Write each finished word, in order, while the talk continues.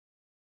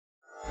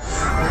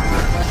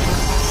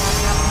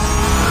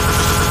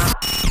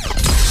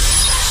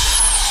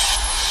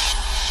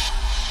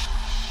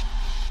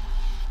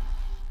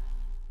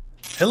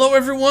Hello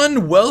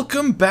everyone,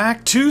 welcome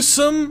back to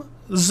some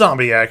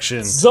zombie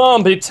action.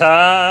 Zombie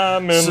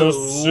time in the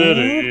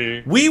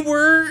city. We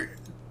were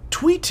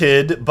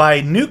tweeted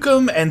by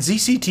Nukem and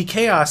ZCT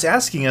Chaos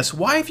asking us,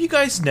 why have you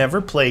guys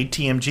never played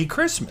TMG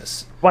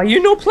Christmas? Why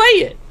you no play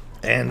it?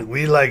 And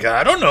we like,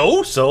 I don't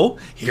know, so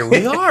here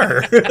we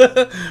are.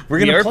 We're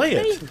going to play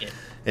it.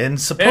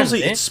 And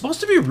supposedly, it's supposed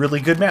to be a really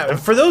good map. And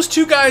for those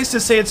two guys to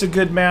say it's a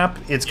good map,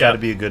 it's got to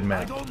be a good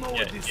map.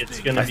 Yeah,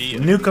 it's gonna be.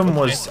 Nukem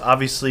was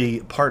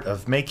obviously part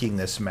of making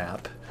this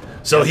map,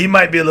 so he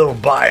might be a little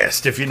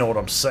biased, if you know what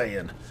I'm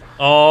saying.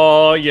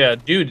 Oh yeah,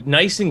 dude,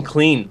 nice and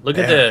clean. Look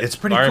at the it's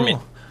pretty environment.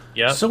 cool.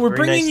 Yeah. So we're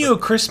bringing you a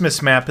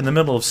Christmas map in the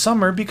middle of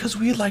summer because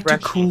we'd like to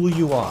cool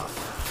you off.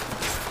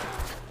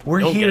 We're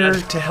here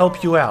to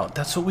help you out.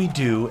 That's what we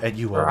do at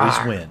You Always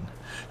Win.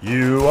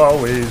 You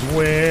always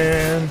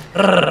win.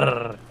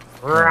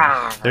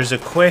 There's a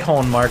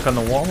Quajon mark on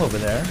the wall over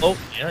there. Oh,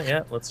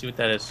 yeah. Let's see what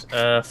that is.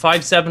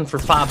 5.7 for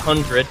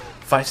 500.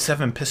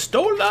 5.7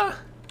 pistola.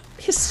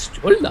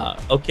 Pistola.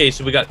 Okay,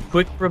 so we got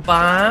quick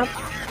revive.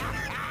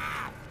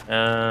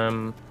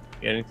 Got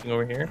anything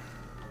over here?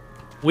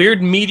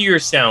 Weird meteor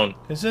sound.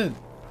 Is it?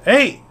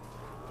 Hey.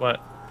 What?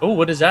 Oh,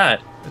 what is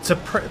that? It's a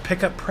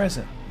pickup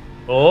present.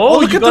 Oh,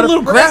 look at the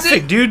little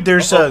graphic, dude.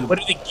 There's a what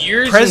are the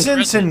gears?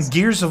 Presents and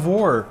Gears of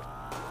War.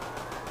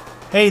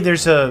 Hey,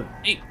 there's a.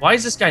 Hey, why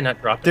is this guy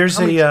not dropping? There's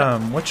a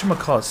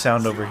whatchamacallit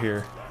sound over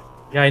here.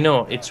 Yeah, I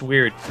know. It's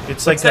weird.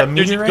 It's like a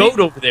meteorite. There's a goat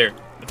over there.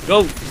 A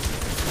goat.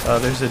 Oh,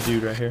 there's a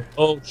dude right here.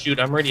 Oh shoot!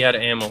 I'm already out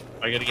of ammo.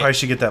 I gotta get. Probably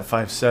should get that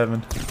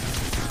 5.7.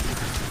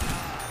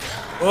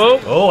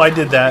 Oh! I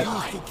did that. Come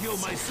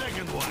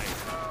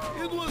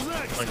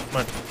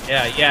on.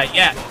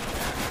 Yeah.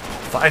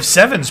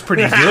 5.7's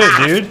pretty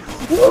good, dude.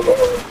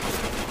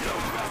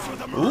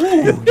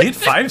 Ooh, get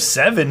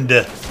 5.7'd.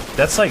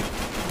 That's like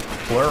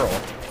plural.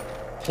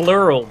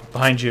 Plural.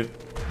 Behind you.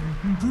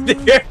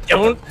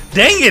 Don't.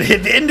 Dang it!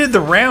 It ended the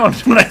round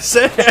when I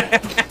said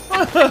it.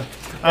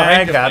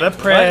 I got a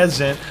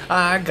present.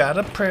 I got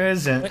a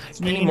present.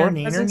 Any more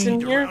presents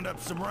in here?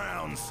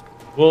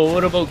 Well,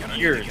 what about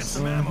gears?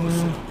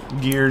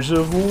 Gears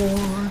of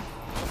War.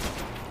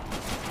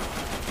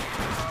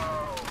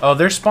 Oh,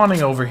 they're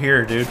spawning over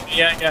here, dude.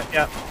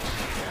 Yeah.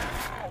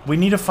 We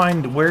need to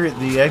find where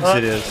the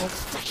exit is.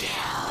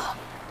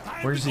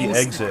 Where's the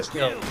exit?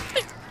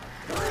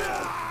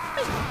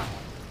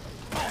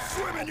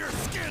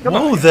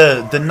 Whoa,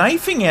 the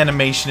knifing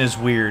animation is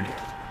weird.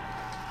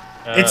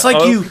 It's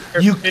like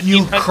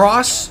you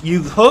cross,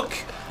 you hook.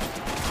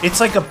 It's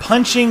like a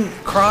punching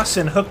cross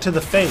and hook to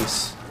the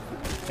face.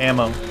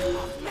 Ammo.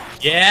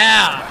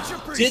 Yeah,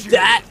 did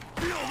that.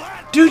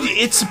 Dude,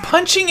 it's a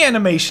punching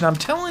animation, I'm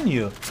telling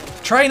you.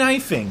 Try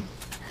knifing.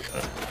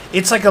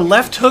 It's like a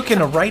left hook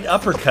and a right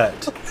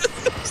uppercut.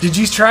 Did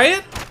you try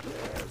it?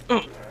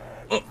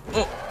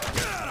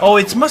 Oh,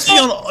 it must be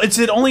on. Is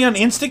it only on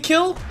insta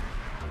kill?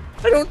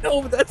 I don't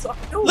know. That's.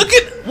 Look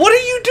at. What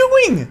are you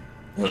doing?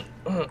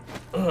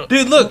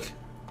 Dude, look.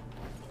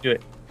 Do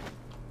it.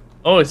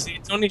 Oh, see,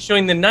 it's only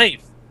showing the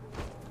knife.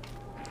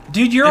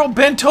 Dude, you're all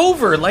bent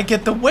over, like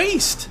at the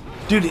waist.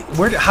 Dude,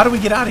 how do we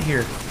get out of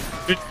here?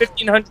 There's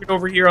 1,500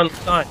 over here on the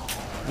side.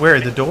 Where,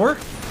 the door?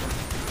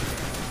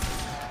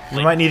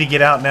 We might need to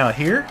get out now.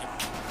 Here?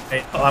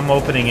 Hey. Oh, I'm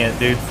opening it,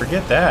 dude.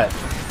 Forget that.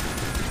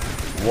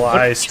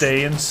 Why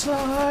stay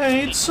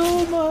inside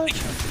so much?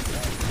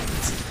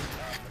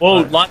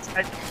 Whoa, lots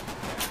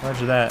of...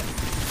 Roger that.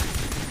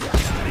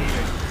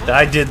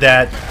 I did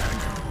that.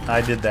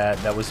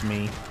 That was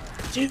me.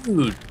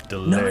 Dude.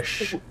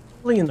 Delish.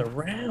 Early in the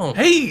round.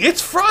 Hey,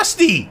 it's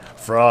Frosty!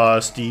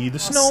 Frosty the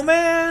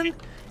Snowman!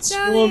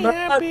 Got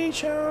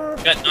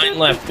 9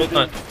 left. Hold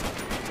on.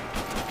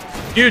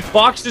 Dude,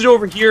 box is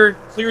over here.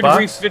 Clear to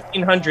reach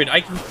 1,500.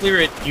 I can clear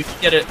it. You can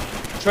get it.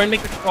 Try and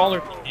make a crawler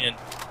if you can.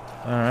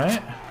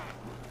 Alright.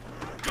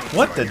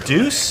 What the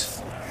deuce?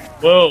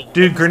 Whoa.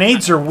 Dude,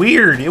 grenades are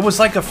weird. It was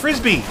like a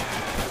frisbee.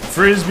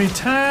 Frisbee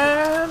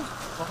time!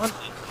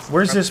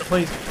 Where's this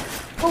place?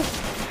 Oh.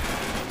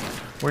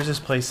 Where's this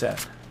place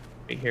at?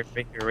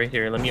 Right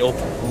here. Let me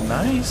open. Oh,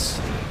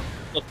 nice.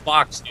 Look,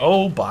 box. Dude.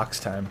 Oh, box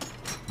time.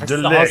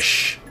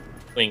 Delish.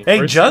 Hey,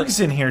 Where's Jug's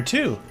in here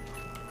too.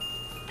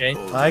 Okay.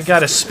 I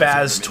got a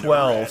Spaz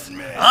 12.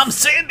 I'm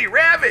Sandy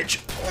Ravage.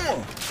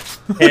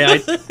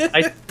 Hey,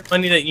 I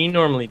money that you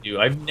normally do.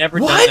 I've never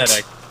done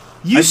that.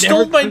 You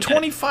stole my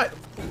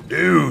 25.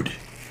 Dude.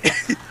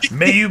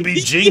 May you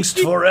be jinxed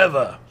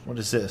forever. What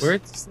is this?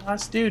 Where's this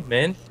last dude,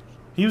 man?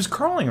 He was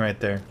crawling right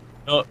there.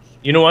 Oh,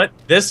 you know what?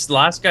 This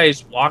last guy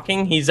is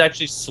walking. He's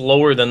actually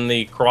slower than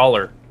the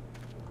crawler.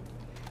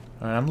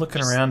 Alright, I'm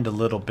looking around a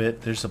little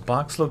bit. There's a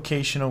box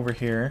location over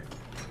here.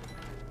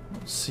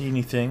 Don't see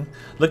anything.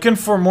 Looking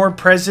for more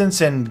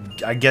presents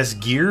and, I guess,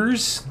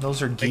 gears?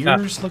 Those are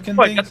gears looking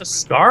things? I got the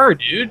scar,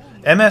 dude.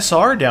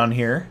 MSR down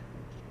here.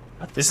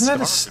 Isn't that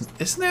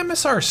the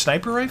MSR a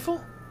sniper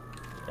rifle?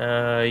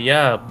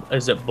 Yeah.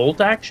 Is it bolt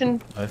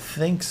action? I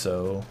think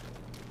so.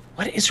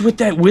 What is with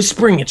that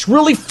whispering? It's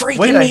really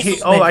freaking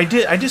me out. Oh, I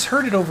just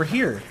heard it over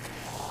here.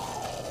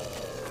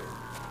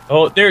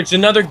 Oh, there's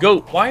another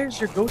goat. Why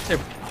is your goat there?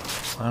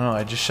 I don't know.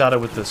 I just shot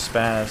it with the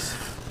spaz.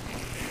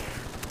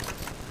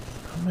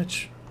 How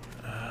much?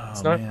 Oh,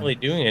 It's not man. really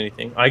doing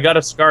anything. I got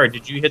a scar.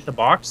 Did you hit the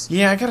box?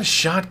 Yeah, I got a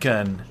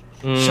shotgun.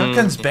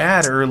 Shotgun's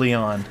bad early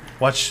on.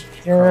 Watch.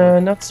 Yeah,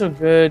 not so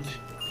good.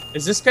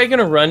 Is this guy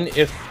gonna run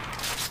if...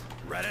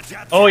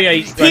 Oh yeah,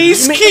 he's running.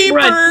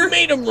 Peacekeeper! You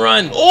made him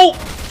run! Oh!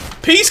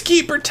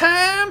 Peacekeeper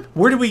time!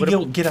 Where do we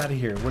get out of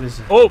here? What is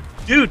it? Oh,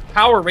 dude,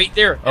 power right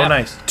there. Oh, F.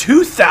 nice.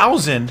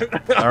 2,000?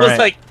 I was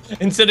like,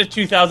 instead of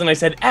 2,000, I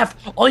said F.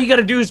 All you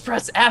gotta do is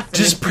press F.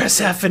 Just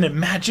press F and it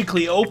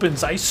magically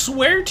opens. I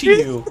swear to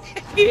you.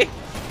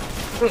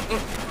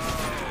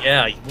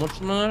 Yeah, you want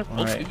some of that?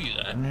 I'll Right. give you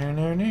that.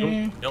 No.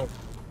 No,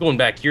 going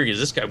back here because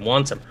this guy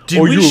wants him.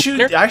 Did we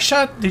shoot? I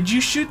shot. Did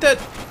you shoot that?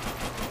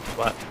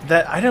 What?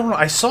 That I don't know.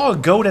 I saw a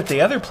goat at the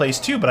other place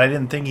too, but I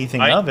didn't think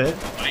anything of it.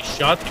 I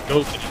shot the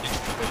goat, but it didn't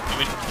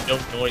do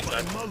no noise.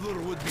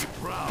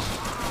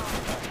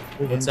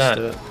 What's that?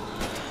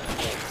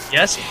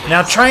 Yes.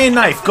 Now try and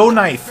knife. Go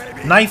knife.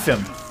 Knife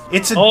him.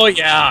 It's a. Oh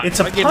yeah. It's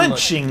a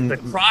punching. The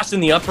cross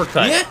and the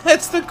uppercut. Yeah,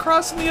 it's the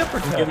cross and the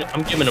uppercut.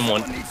 I'm giving him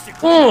one.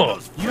 Oh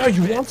yeah,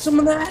 you want some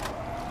of that?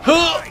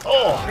 Oh,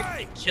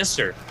 kiss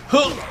her.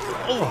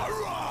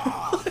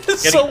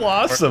 It's so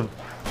awesome.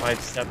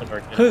 5-7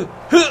 or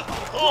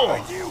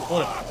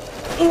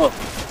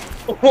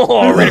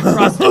Oh, right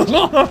across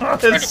the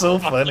It's so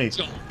funny.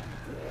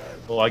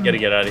 Oh, I gotta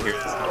get out of here.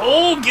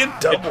 Oh,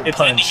 get double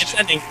punched. It's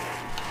ending.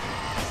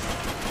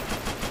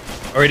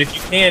 All right, if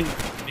you can,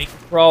 make a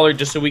crawler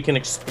just so we can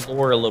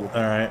explore a little bit.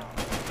 All right.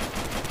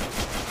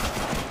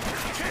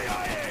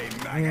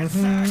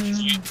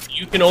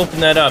 You can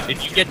open that up.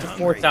 If you get to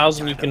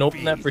 4,000, you can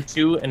open that for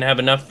 2 and have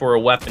enough for a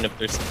weapon if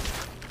there's...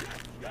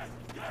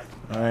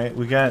 All right,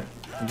 we got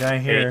a guy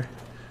here. Hey,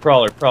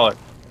 crawler.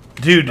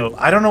 Dude,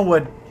 I don't know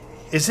what...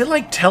 Is it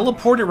like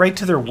teleported right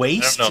to their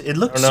waist? I don't know. It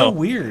looks so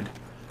weird.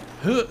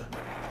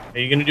 Are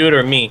you gonna do it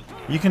or me?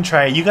 You can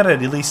try it. You gotta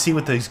at least see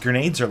what these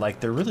grenades are like.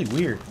 They're really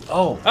weird.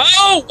 Oh.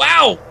 Oh,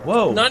 wow!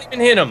 Whoa. Not even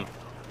hit him.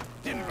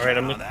 All right,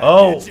 I'm gonna...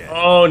 Oh.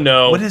 Oh,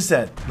 no. What is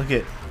that? Look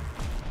at...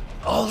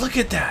 Oh, look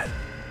at that.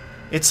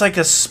 It's like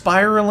a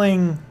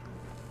spiraling...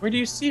 Where do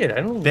you see it? I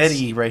don't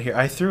Betty right here.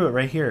 I threw it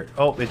right here.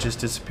 Oh, it just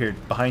disappeared.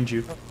 Behind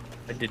you.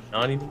 I did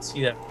not even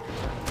see that.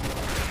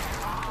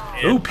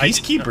 Ooh,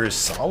 Peacekeeper is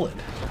solid.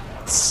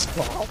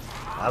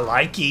 I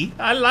like he.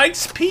 I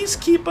likes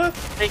Peacekeeper.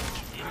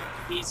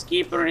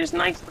 Peacekeeper is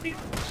nice.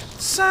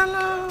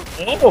 Salah.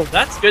 Oh,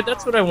 that's good.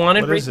 That's what I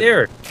wanted right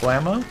there.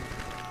 Flammo?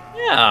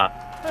 Yeah.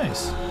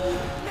 Nice.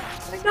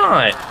 Why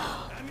not?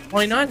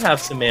 Why not have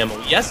some ammo?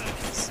 Yes,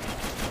 please.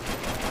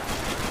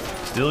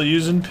 Still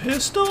using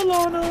pistol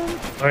on him.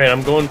 Alright,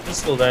 I'm going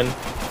pistol then.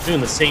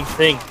 Doing the same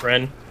thing,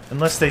 friend.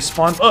 Unless they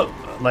spawn... Oh,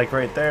 like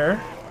right there.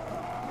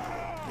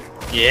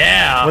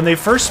 Yeah. When they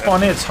first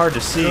spawn in, it's hard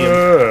to see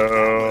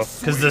them.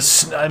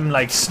 Because I'm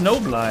like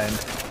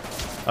snowblind.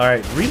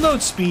 Alright,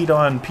 reload speed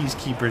on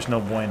Peacekeeper's no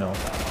bueno.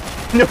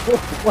 No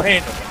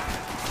bueno.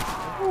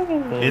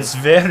 It's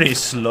very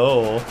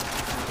slow.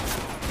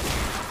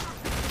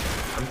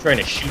 I'm trying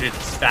to shoot it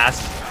as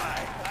fast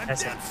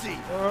as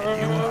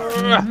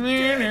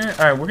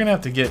Alright, we're gonna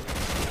have to get...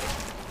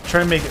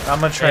 I'm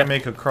gonna try and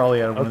make a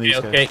crawly out of one of these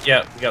guys. Okay,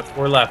 yeah, we got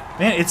 4 left.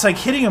 Man, it's like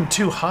hitting him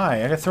too high.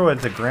 I gotta throw it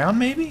at the ground,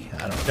 maybe?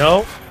 I don't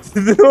know.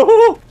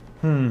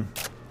 No.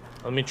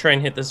 Let me try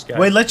and hit this guy.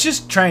 Wait, let's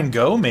just try and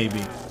go,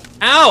 maybe.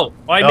 Ow!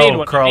 Oh, I made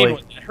one. Crawly. I made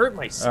one. That hurt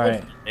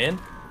myself, man.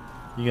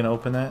 You gonna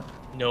open that?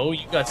 No,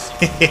 you got...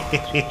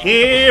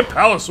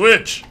 Power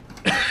switch!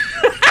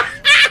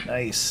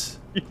 Nice.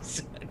 You're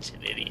such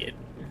an idiot.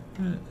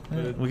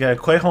 We got a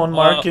Quahon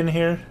Mark in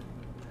here.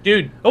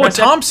 Dude. Oh, a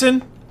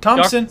Thompson!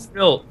 Thompson.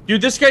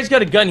 Dude, this guy's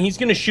got a gun. He's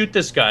gonna shoot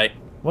this guy.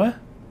 What?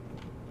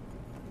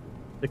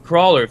 The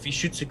crawler. If he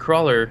shoots the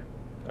crawler...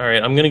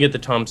 Alright, I'm gonna get the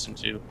Thompson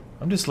too.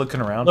 I'm just looking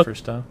around for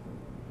stuff.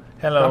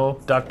 Hello,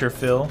 Dr.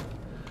 Phil.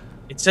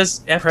 It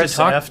says F Press to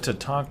talk. F to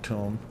talk to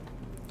him.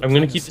 I'm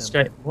gonna keep this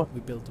guy... What? We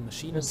built the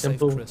machine and saved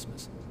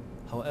Christmas.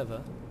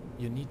 However,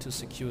 you need to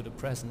secure the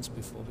presents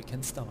before we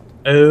can start.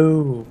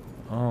 Oh.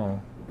 Oh.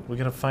 We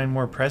gotta find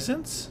more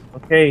presents?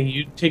 Okay,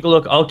 you take a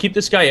look. I'll keep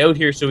this guy out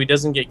here so he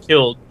doesn't get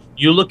killed.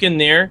 You look in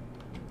there.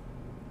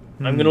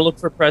 I'm gonna look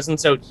for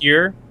presents out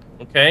here.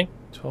 Okay?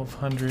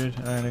 1,200.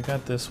 Alright, I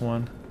got this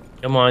one.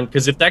 Come on,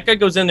 because if that guy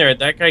goes in there,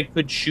 that guy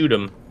could shoot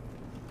him.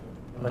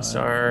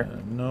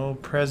 MSR. No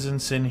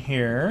presents in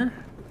here.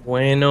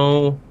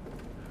 Bueno.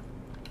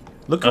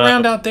 Look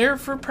around out there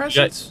for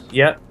presents.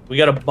 We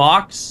got a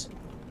box.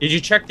 Did you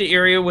check the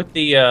area with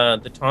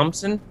the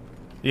Thompson?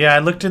 Yeah, I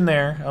looked in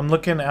there. I'm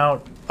looking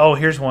out. Oh,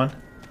 here's one.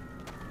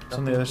 It's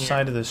on the other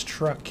side of this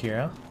truck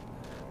here.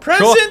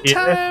 Present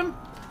time!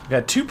 We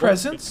got 2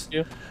 presents.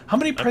 How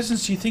many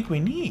presents do you think we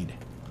need?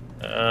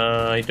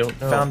 I don't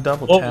know. Found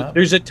double tap.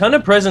 There's a ton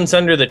of presents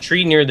under the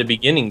tree near the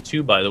beginning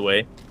too, by the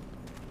way.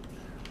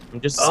 I'm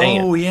just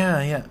saying. Oh,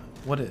 yeah.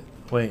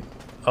 Wait.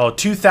 Oh,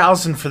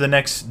 2,000 for the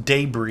next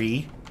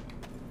debris.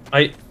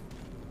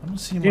 I don't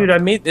see. Dude,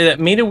 that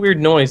made a weird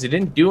noise. It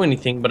didn't do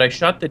anything, but I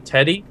shot the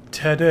Teddy.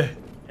 Teddy.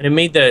 And it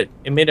made a.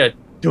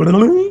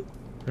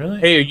 Really?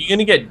 Hey, are you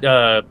gonna get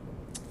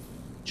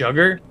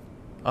Jugger?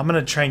 I'm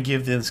gonna try and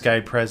give this guy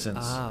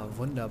presents. Ah,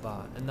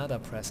 wunderbar. Another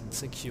present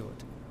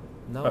secured.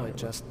 Now I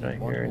just need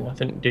one more.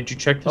 Nothing. Did you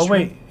check this? Oh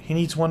wait, he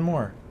needs one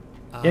more.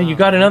 Yeah, you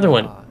got another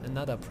one.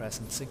 Another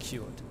present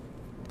secured.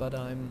 But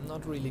I'm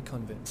not really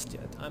convinced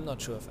yet. I'm not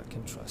sure if I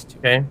can trust you.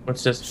 Okay,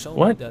 what's this? Show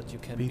what? me that you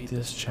can beat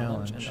this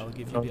challenge. and I'll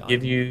give you I'll the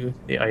give item. you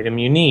the item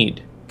you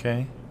need.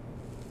 Okay.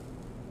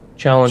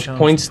 Challenge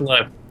points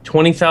left.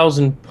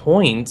 20,000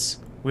 points.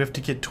 We have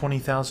to get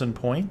 20,000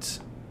 points.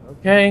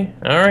 Okay,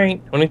 all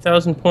right,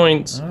 20,000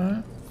 points. All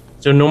right.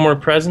 So no more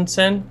presents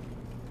then?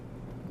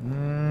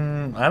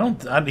 I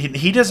don't.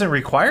 He doesn't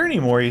require any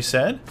more. He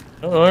said.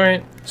 Oh, all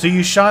right. So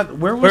you shot.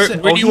 Where was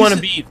it? Where do you want to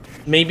be?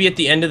 Maybe at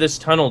the end of this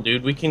tunnel,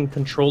 dude. We can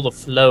control the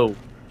flow.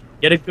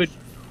 Get a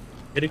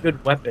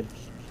good weapon.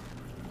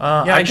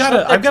 Yeah,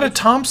 I've got a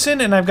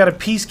Thompson and I've got a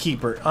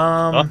Peacekeeper.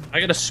 I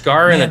got a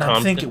Scar and a Thompson.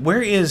 I'm thinking,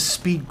 where is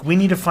Speed? We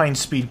need to find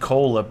Speed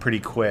Cola pretty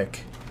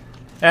quick.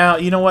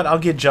 You know what? I'll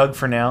get Jug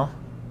for now.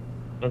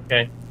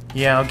 Okay.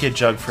 Yeah, I'll get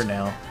Jug for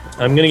now.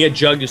 I'm gonna get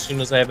Jug as soon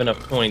as I have enough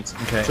points.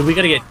 Okay. So we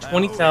gotta get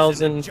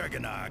 20,000.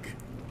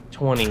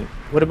 20.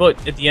 What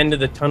about at the end of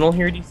the tunnel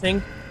here? Do you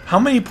think? How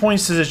many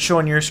points does it show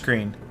on your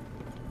screen?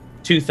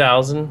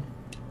 2,000.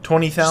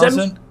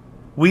 20,000.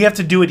 We have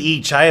to do it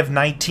each. I have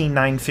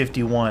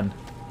 19,951.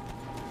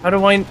 How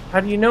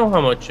do you know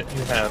how much you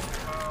have?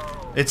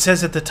 It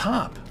says at the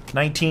top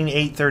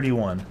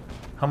 19,831.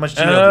 How much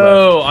do you have left?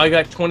 Oh, I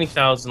got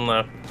 20,000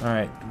 left. All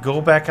right, go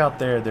back out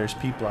there. There's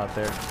people out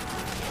there.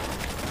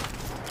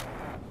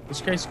 This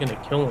guy's gonna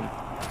kill him.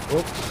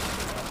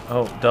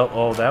 Oh, that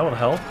will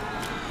help.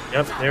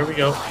 Yep, there we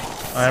go. All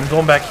right, I'm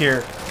going back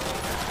here.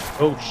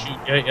 Oh shoot!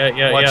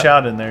 Yeah. Watch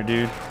out in there,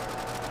 dude.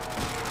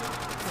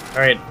 All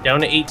right, down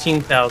to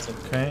 18,000.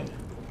 Okay.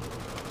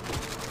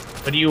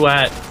 What are you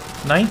at?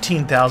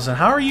 19,000.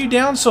 How are you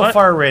down so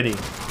far already?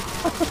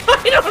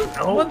 I don't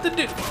know. What the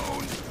do?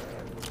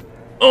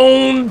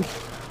 Owned.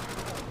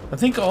 I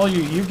think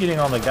you're getting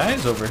all the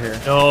guys over here.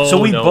 No. So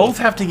we both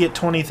have to get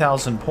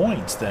 20,000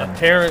 points then.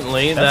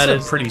 Apparently,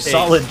 that's a pretty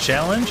solid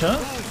challenge, huh?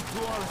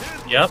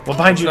 Yep. Well,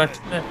 behind you.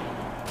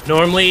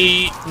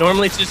 Normally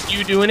it's just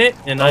you doing it,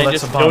 and I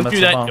just don't do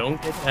that.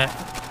 Don't get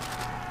that.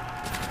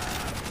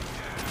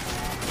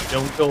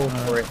 Don't go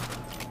for it.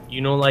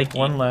 You know, like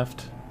one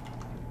left.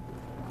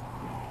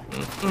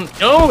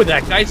 No,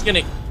 that guy's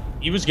gonna.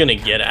 He was gonna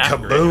get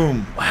after it.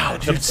 Kaboom! Wow,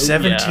 dude,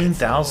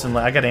 17,000.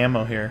 I got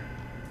ammo here.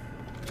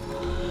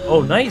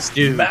 Oh, nice,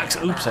 dude. Max.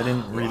 Oops, I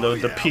didn't reload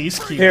the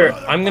Peacekeeper. Here,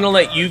 I'm gonna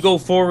let you go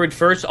forward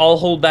first. I'll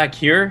hold back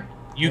here.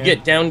 You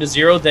get down to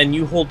 0, then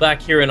you hold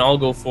back here, and I'll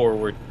go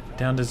forward.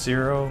 Down to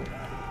 0.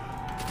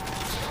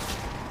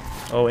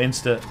 Oh,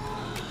 insta.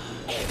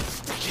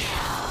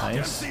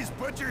 Nice.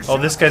 Oh,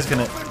 this guy's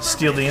gonna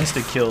steal the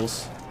insta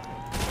kills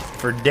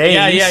for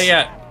days.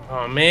 Yeah.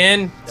 Oh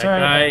man, that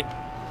guy.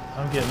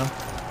 I'm getting him.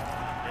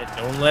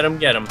 Don't let him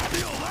get him.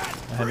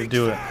 I had to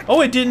do it.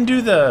 Oh, it didn't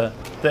do the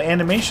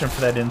animation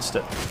for that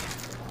insta.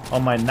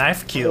 On my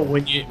knife kill.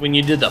 When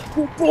you did the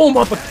boom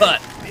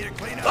uppercut.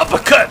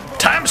 Uppercut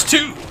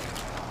 ×2.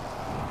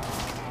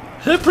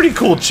 That's a pretty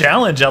cool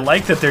challenge. I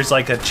like that there's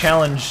like a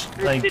challenge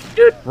like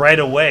right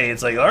away.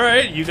 It's like, all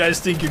right, you guys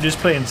think you're just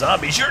playing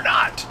zombies. You're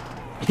not.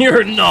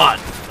 You're not.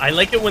 I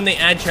like it when they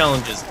add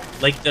challenges,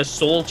 like the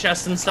soul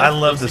chest and stuff. I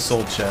love the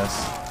soul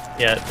chest.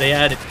 Yeah, they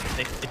add it.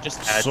 It just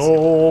adds.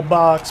 Soul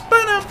box.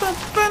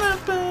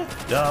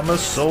 I'm a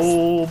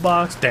soul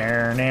box.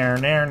 Are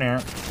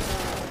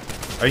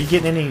you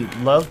getting any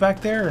love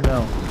back there or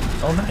no?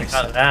 Oh, nice.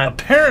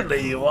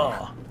 Apparently you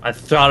are. I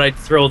thought I'd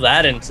throw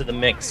that into the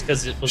mix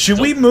because it was. Should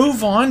we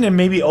move on and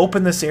maybe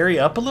open this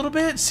area up a little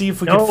bit? See if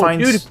we can find.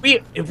 Dude,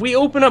 if we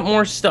open up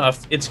more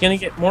stuff, it's gonna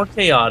get more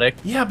chaotic.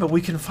 Yeah, but we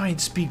can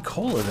find Speed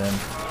Cola then,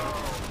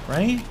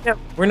 right? Yeah,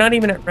 we're not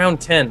even at round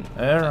 10.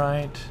 All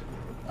right.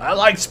 I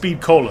like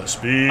Speed Cola.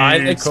 Speed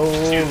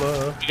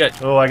Cola.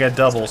 Oh, I got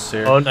doubles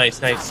here. Oh, nice.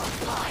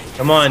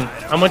 Come on.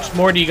 How much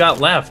more do you got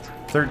left?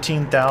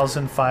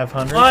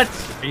 13,500. What?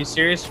 Are you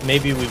serious?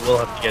 Maybe we will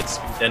have to get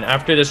speed then.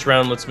 After this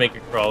round, let's make a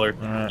crawler.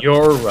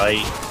 You're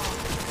right.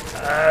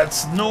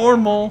 That's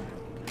normal.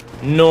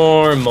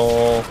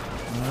 Normal.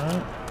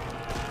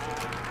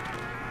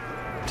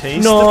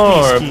 Taste the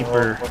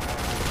Peacekeeper.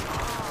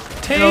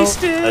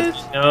 Taste it.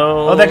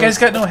 No. Oh, that guy's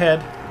got no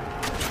head.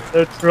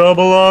 The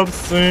trouble of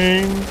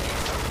seeing.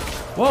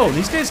 Whoa,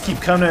 these guys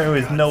keep coming at me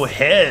with no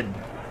head.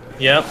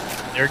 Yep,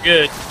 they're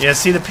good. Yeah,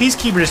 see, the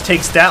Peacekeeper just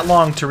takes that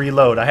long to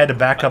reload. I had to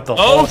back up the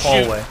whole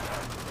hallway.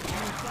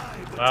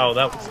 Wow,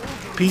 that was...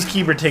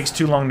 Peacekeeper takes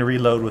too long to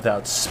reload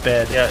without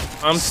sped. Yeah,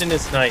 Thompson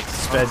is nice.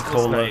 Sped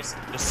Cola. Nice.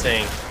 Just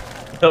saying.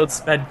 Without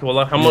sped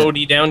Cola, how much are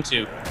you down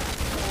to?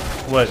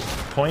 What,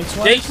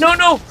 points-wise?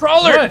 No,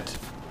 crawler! What?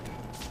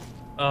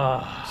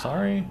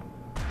 Sorry.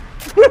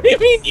 What do you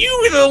mean? You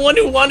were the one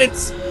who wanted...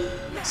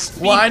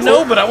 Well, I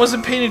know, but I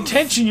wasn't paying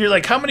attention. You're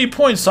like, how many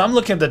points? So I'm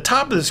looking at the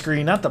top of the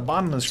screen, not the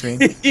bottom of the screen.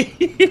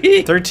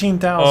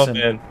 13,000. Oh,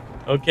 man.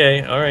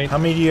 Okay, all right. How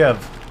many do you have?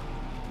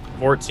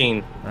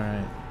 14. All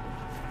right.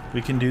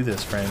 We can do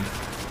this, friend.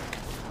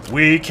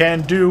 We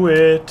can do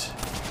it.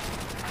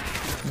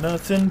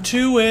 Nothing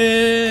to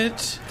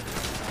it.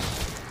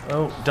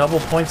 Oh, double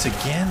points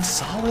again.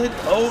 Solid.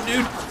 Oh,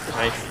 dude.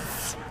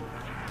 Nice.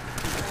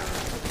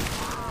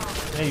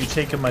 Hey, you're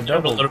taking my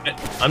double. A little bit.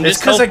 It's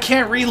because I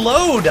can't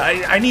reload.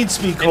 I need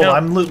speed cola.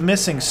 I'm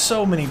missing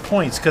so many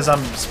points because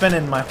I'm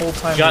spending my whole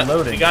time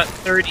reloading. We got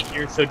 30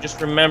 here, so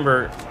just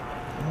remember.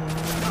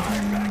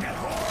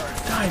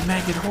 Die,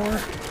 maggot whore.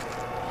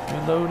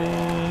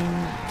 Reloading.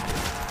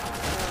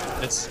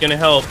 This is gonna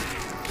help.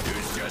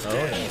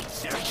 Oh,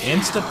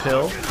 insta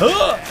pill.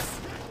 Huh!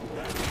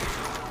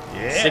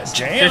 Yeah,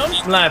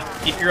 15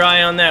 left. Keep your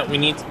eye on that. We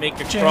need to make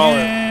a crawler.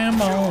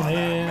 Jam on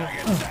it.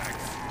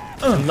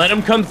 And let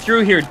him come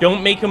through here.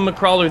 Don't make him a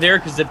crawler there,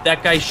 because if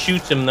that guy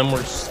shoots him, then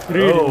we're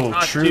screwed. Oh,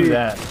 true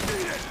that.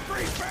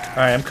 All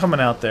right, I'm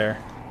coming out there.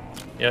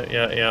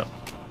 Yeah.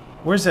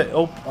 Where's that?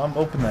 Oh, I'm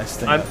opening this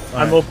thing.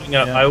 I'm opening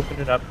up. Yeah. I opened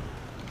it up.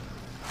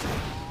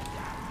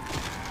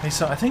 Hey,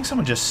 so I think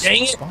someone just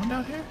spawned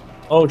out here.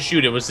 Oh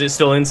shoot! It was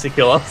still insta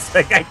kill. I was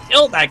like, I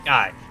killed that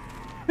guy.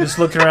 Just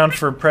looking around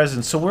for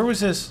presents. So where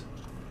was this?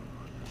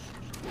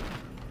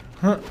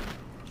 Huh?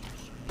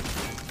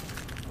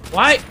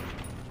 What?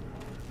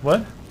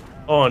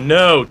 Oh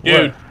no,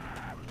 dude! What?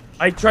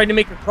 I tried to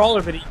make a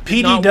crawler, but he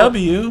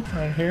PDW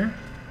right here.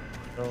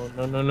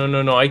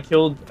 No! I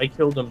killed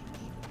him.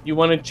 You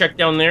want to check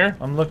down there?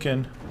 I'm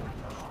looking.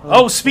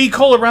 Oh, speed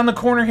cola around the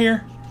corner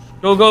here.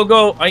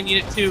 Go! I need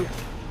it too.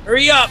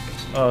 Hurry up!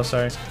 Oh,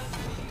 sorry.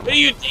 What are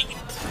you taking?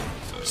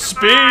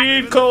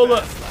 Speed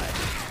cola.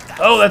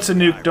 Oh, that's a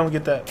nuke. Don't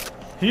get that.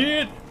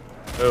 Hit.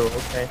 Oh,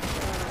 okay.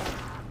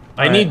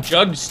 I need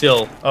jugs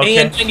still. Okay.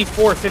 AN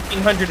 94,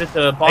 1500 at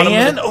the bottom.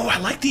 AN? Oh, I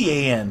like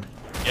the AN.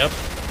 Yep.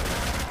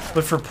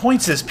 But for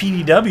points, this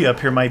PDW up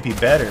here might be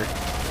better.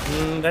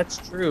 That's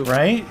true.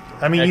 Right?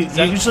 I mean,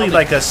 usually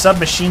like a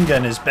submachine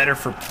gun is better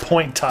for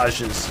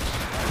pointages.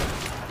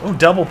 Oh,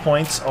 double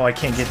points. Oh, I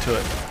can't get to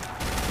it.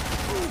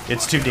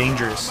 It's too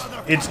dangerous.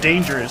 It's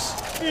dangerous.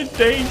 It's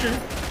dangerous.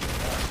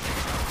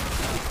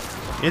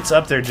 It's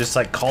up there just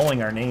like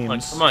calling our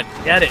names. Come on,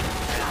 get it.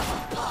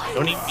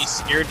 Don't even be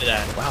scared of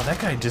that. Wow, that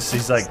guy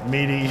he's like,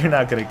 Meaty, you're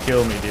not gonna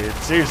kill me, dude.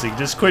 Seriously,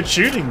 just quit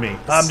shooting me.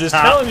 I'm just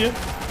telling you.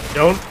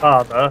 Don't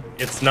bother.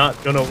 It's not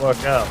gonna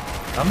work out.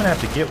 I'm gonna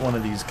have to get one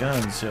of these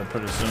guns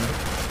pretty soon.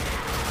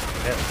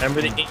 Yeah,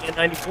 remember the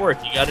AN-94.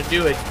 If you gotta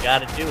do it, you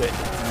gotta do it.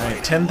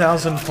 Alright,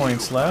 10,000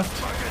 points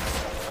left.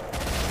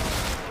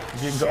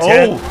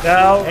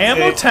 Oh!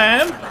 Ammo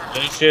time!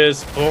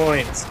 Delicious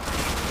points.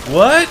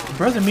 What?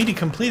 Brother Meaty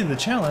completed the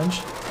challenge.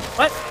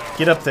 What?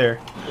 Get up there.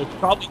 Well,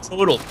 probably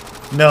total.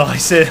 No, I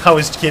said I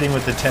was kidding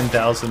with the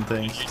 10,000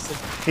 thing.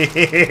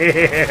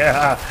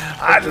 Yeah,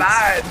 I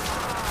lied.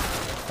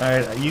 All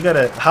right, you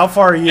gotta. How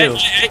far are you?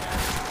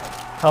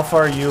 How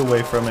far are you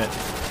away from it?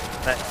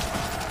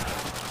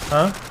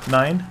 Huh?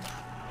 9?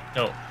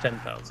 No,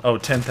 10,000. Oh,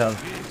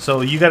 10,000.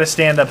 So you gotta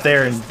stand up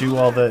there and do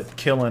all the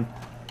killing.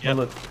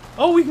 Yep.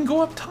 Oh, we can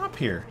go up top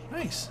here.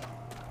 Nice.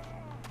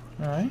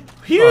 All right.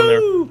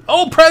 Phew!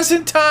 Oh,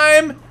 present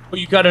time. Oh,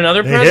 you got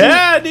another present?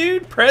 Yeah,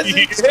 dude,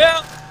 presents.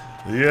 Yeah.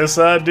 Yes,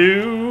 I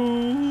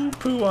do.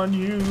 Poo on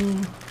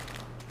you.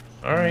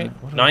 All right,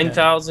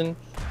 9,000.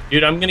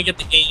 Dude, I'm gonna get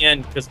the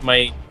AN because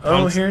my.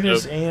 Oh, here it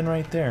is, AN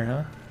right there,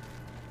 huh?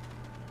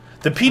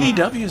 The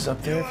PDW's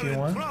up there if you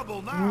want.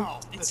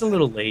 It's a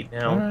little late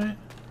now. All right.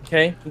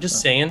 Okay, I'm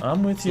just saying.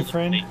 I'm with you,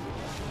 friend.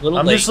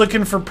 I'm just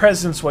looking for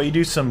presents while you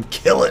do some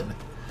killing.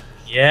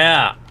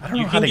 Yeah. I don't know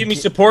you how can to give me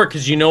support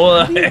because you know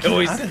I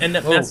always end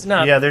up messing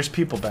up. Yeah, there's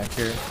people back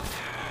here.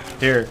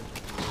 Here.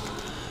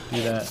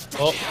 Do that.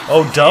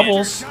 Oh,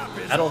 doubles.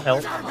 That'll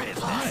help.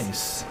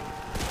 Nice.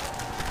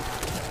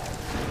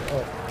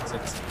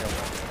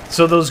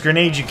 So those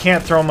grenades, you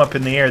can't throw them up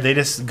in the air. They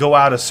just go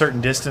out a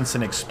certain distance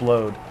and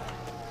explode.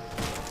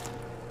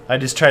 I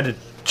just tried to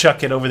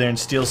chuck it over there and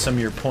steal some of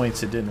your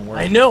points. It didn't work.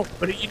 I know.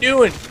 What are you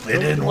doing? It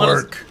didn't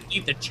work.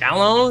 Eat the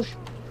challenge?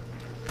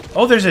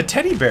 Oh, there's a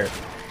teddy bear.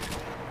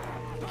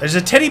 There's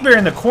a teddy bear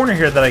in the corner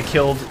here that I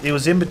killed. It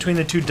was in between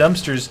the two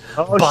dumpsters.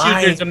 Oh,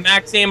 shoot, there's a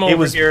max ammo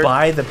over here. It was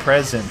by the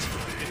present.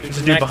 There's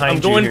a dude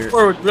behind you here. I'm going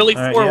forward, really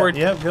forward.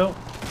 Yeah, go.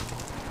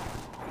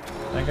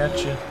 I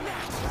got you.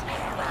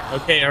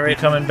 Okay, all right. You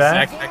coming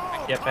back?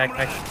 Back. Yeah,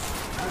 back.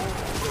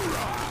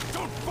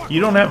 You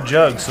don't have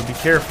jugs, so be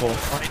careful.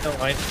 I know,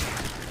 I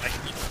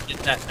need to get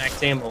that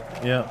max ammo.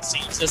 Yeah.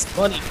 Saves us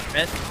money,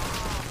 man.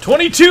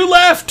 22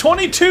 left!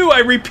 22! I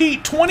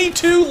repeat,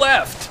 22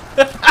 left!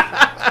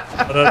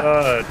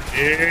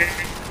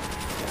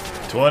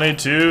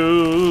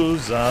 22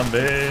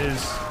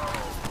 zombies.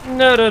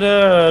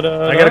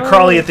 I got a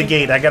crawly at the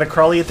gate.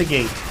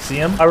 See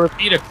him? I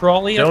repeat, a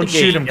crawly at the gate.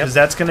 Don't shoot him, because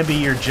that's going to be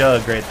your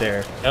jug right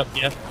there.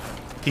 Yep.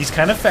 He's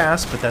kind of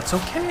fast, but that's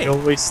okay. You're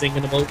always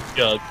thinking about the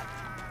jug.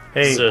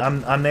 Hey,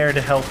 I'm there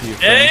to help you.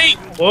 Friend. Hey!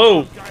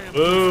 Whoa!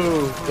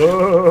 Whoa!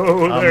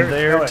 Whoa! I'm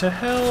there to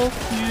help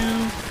you.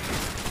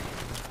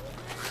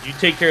 You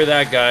take care of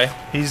that guy.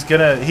 He's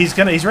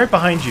right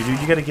behind you, dude.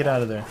 You gotta get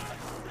out of there.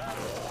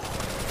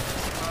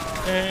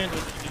 And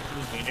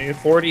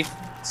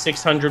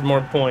 4,600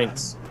 more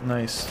points.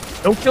 Nice.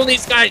 Don't kill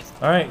these guys.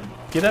 All right,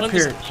 get up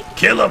here.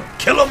 Kill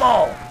them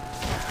all.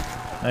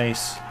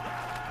 Nice.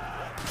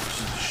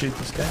 Shoot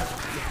this guy.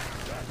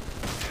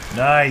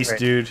 Nice, right.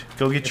 Dude.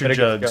 Go get your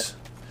jugs.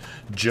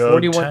 Jug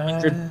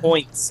 4,100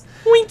 points.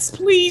 Points,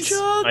 please.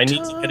 I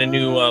need to get a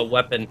new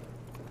weapon.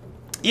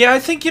 Yeah, I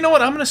think, you know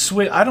what, I'm gonna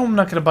switch. I'm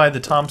not gonna buy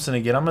the Thompson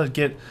again. I'm gonna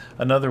get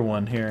another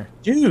one here.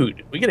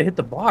 Dude, we gotta hit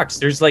the box.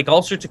 There's like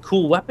all sorts of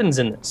cool weapons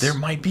in this. There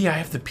might be. I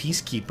have the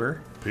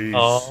Peacekeeper. Peace.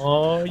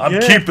 Oh, yeah. I'm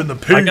keeping the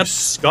peace. I got the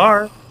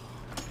Scar.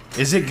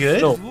 Is it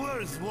good? No.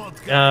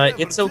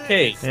 It's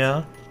okay.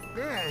 Yeah.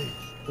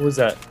 What was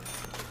that?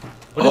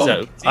 What is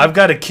that? I've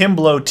got a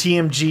Kimblow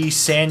TMG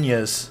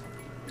Sanyas.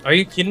 Are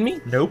you kidding me?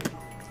 Nope.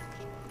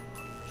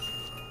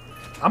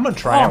 I'm gonna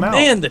try them out. Oh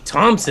man, the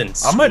Thompson.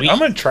 I'm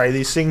gonna try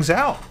these things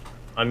out.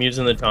 I'm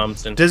using the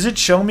Thompson. Does it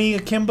show me a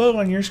Kimbo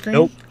on your screen?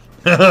 Nope.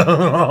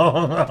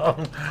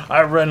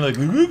 I run like.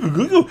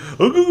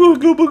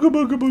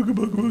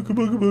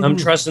 I'm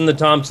trusting the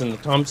Thompson. The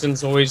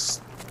Thompson's always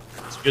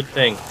it's a good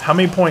thing. How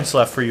many points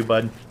left for you,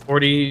 bud?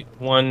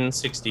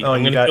 4160. Oh,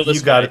 you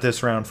got it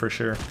this round for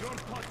sure.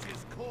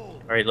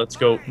 All right, let's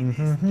go.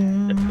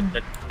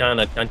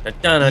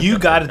 You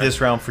got it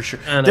this round for sure.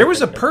 There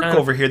was a perk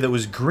over here that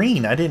was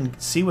green. I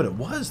didn't see what it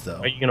was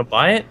though. Are you gonna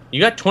buy it? You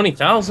got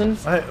 20,000.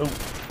 Dude,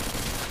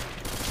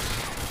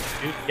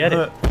 get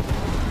it.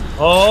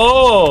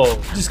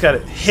 Oh! Just got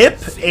it. Hip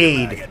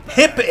aid.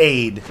 Hip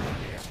aid.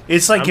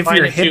 It's like if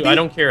you're a hippie. I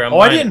don't care.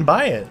 I didn't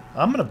buy it.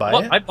 I'm gonna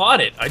buy it. I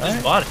bought it. I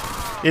just bought it.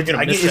 Is it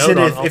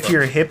if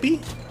you're a hippie?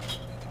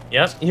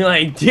 Yep. You're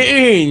like,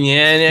 dude,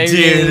 yeah.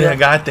 Dude, I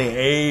got the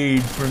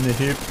aid from the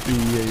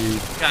hippie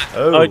aid.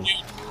 Oh,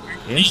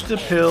 insta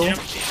pill.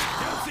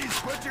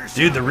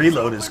 Dude, the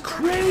reload is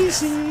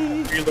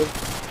crazy.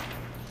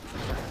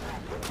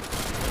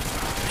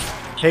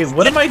 Hey,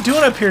 what am I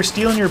doing up here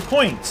stealing your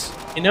points?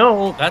 You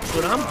know, that's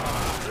what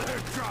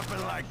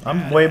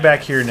I'm way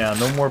back here now.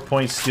 No more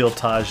point steal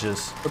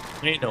Tajas.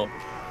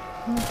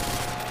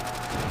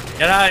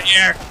 Get out of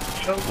here.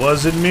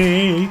 Wasn't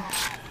me.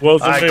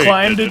 I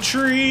climbed a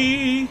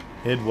tree.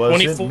 It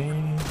wasn't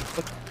me.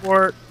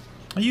 Oh,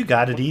 you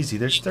got it easy.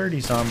 There's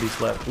 30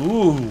 zombies left.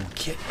 Ooh,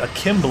 a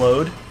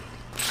Kimblowed.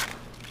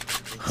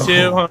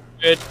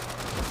 200.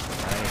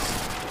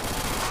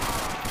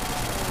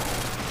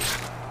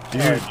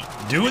 Nice. Dude,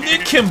 doing the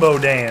Kimbo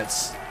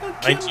dance.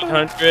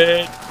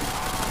 1900.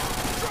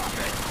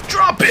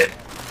 Drop it.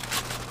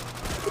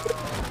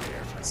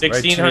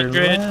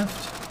 1600.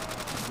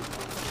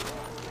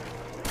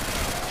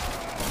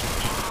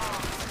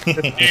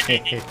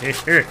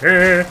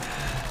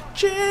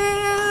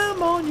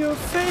 Jam on your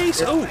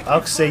face. Oh,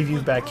 I'll save you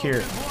back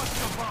here.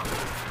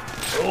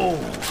 Oh,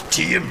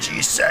 TMG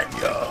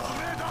Sanya.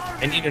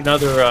 I need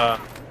another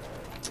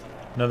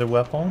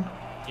weapon?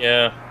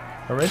 Yeah.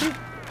 Already?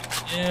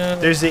 Yeah.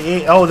 There's the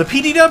the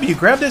PDW.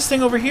 Grab this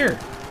thing over here.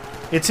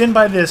 It's in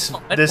by this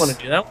I don't want to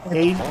do that.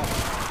 aid.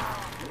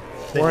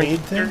 The aid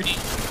thing.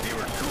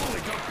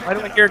 Why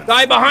do I hear a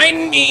guy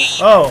behind me?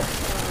 Oh,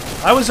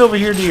 I was over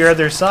here to your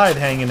other side,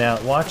 hanging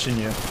out, watching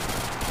you.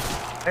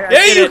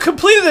 Hey, you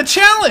completed the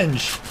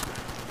challenge!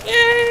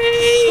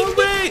 Yay!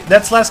 Hooray!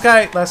 That's last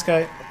guy. Last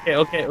guy.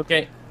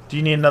 Okay. Do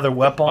you need another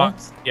weapon?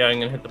 Yeah, I'm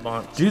gonna hit the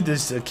box. Dude,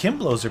 these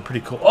Kimblows are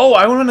pretty cool. Oh,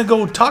 I want to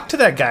go talk to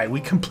that guy.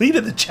 We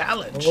completed the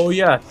challenge. Oh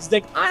yeah. He's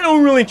like, I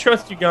don't really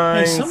trust you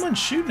guys. Hey, someone's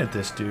shooting at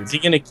this dude. Is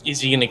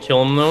he gonna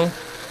kill him though?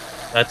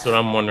 That's what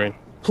I'm wondering.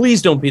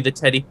 Please don't be the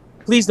Teddy.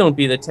 Please don't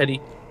be the Teddy.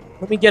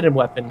 Let me get a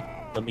weapon.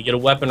 Let me get a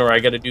weapon, or I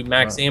gotta do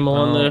max ammo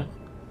on the.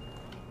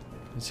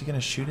 Is he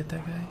gonna shoot at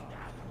that guy?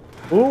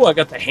 Ooh, I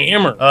got the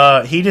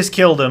hammer. He just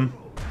killed him.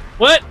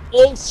 What?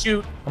 Oh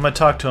shoot! I'm gonna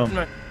talk to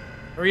him.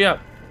 Hurry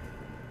up!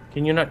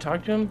 Can you not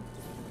talk to him?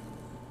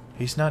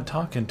 He's not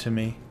talking to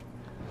me.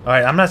 All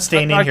right, I'm not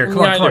staying in here. Come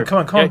on.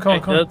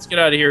 Let's get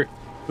out of here.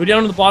 Go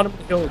down to the bottom of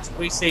the hill. It's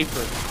way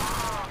safer.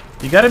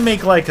 You got to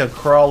make like a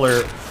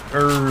crawler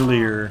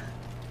earlier,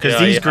 because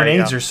these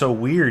grenades are so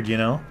weird, you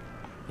know.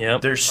 Yep.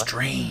 They're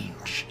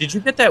strange. Did you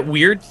get that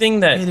weird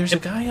thing that? Hey, there's a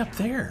guy up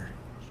there.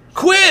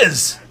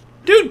 Quiz!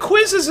 Dude,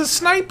 Quiz is a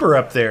sniper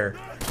up there.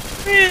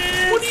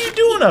 What are you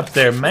doing up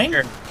there,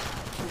 man?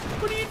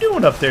 What are you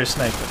doing up there,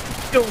 sniper?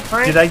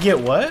 Did I get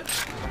what?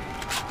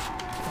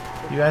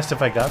 You asked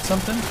if I got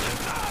something?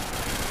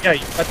 Yeah,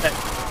 you got that.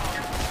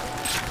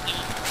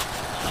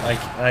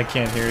 I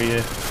can't hear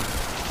you.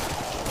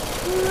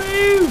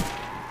 Woo!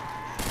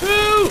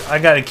 Woo! I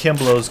got a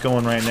Kimblows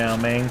going right now,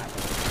 man.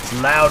 It's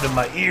loud in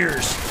my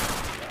ears.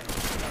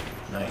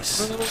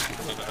 Nice.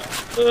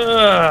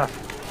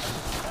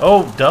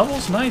 Oh,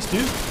 doubles? Nice,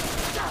 dude.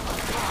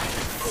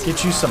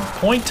 Get you some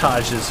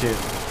pointages here.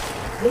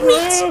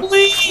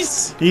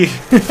 Please!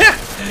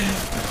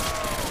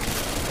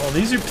 Oh, Well,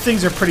 these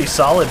things are pretty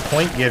solid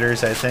point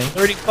getters, I think.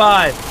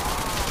 35.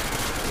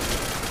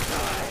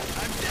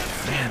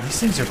 Man, these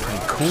things are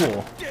pretty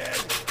cool.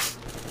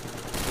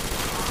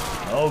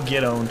 Oh,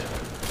 get owned.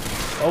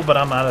 Oh, but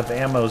I'm out of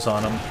ammos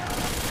on them.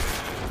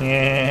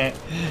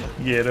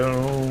 Get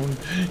owned.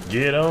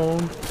 Get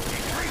owned.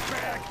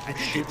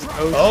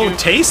 Oh,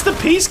 taste the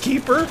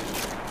Peacekeeper.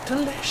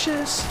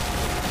 Delicious.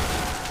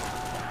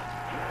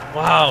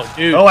 Wow,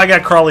 dude. Oh, I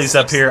got crawlies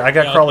up here. I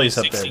got Yeah, crawlies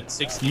up 60, there.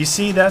 60. You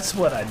see, that's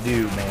what I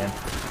do, man.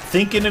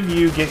 Thinking of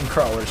you, getting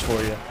crawlers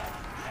for you.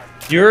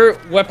 Your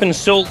weapon's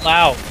so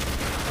loud.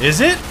 Is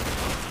it?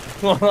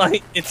 Well,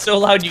 it's so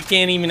loud you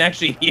can't even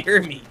actually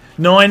hear me.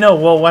 No, I know.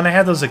 Well, when I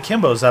had those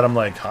akimbos out, I'm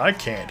like, I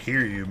can't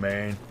hear you,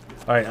 man.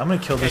 All right, I'm gonna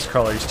kill this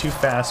crawler. He's too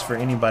fast for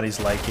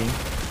anybody's liking.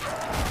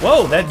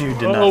 Whoa, that dude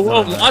did not.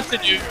 Whoa, lots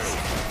of dudes.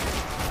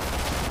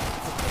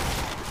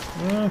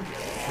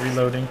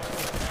 Reloading.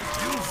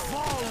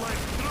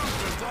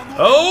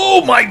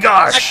 Oh my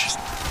gosh!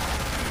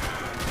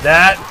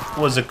 That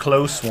was a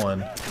close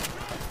one.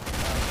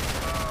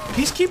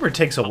 Peacekeeper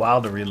takes a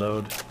while to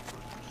reload.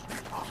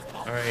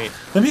 Alright.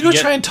 Let me go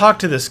try and talk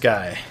to this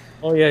guy.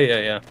 Oh,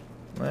 yeah.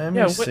 Let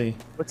me see.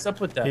 What's up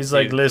with that? He's dude?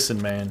 like,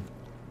 listen, man.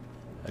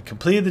 I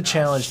completed the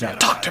challenge, now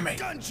talk to me.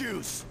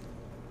 Is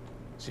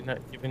he not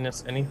giving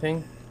us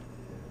anything?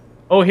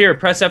 Oh, here,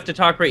 press F to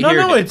talk right here.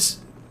 No, it's...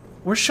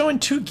 We're showing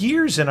 2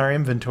 gears in our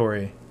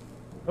inventory.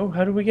 Oh,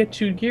 how do we get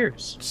 2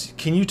 gears?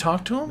 Can you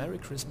talk to him? Merry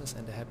Christmas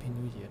and a Happy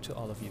New Year to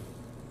all of you.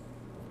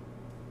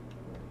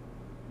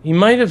 He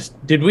might have...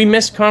 Did we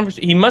miss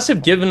conversation? He must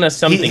have given us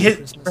something.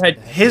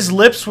 His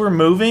lips were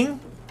moving.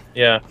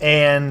 Yeah.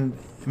 And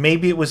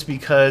maybe it was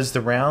because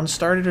the round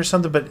started or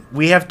something, but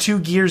we have 2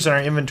 gears in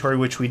our inventory,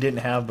 which we didn't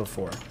have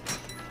before.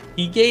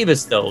 He gave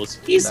us those.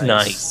 He's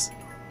nice.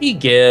 He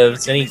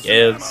gives and he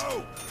gives.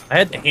 I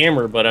had the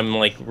hammer, but I'm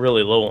like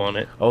really low on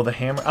it. Oh, the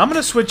hammer. I'm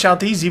going to switch out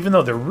these, even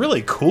though they're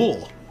really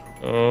cool.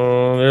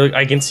 Oh,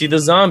 I can see the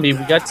zombie.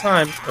 We got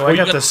time. Oh, I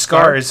got the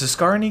scar. Is the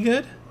scar any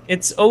good?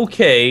 It's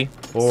okay.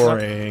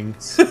 Boring.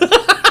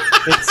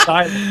 It's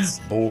silence.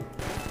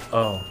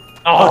 Oh,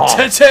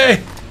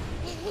 Tete!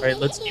 Alright,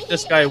 let's keep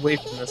this guy away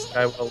from this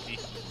guy while we...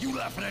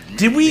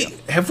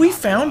 Have we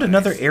found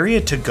another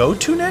area to go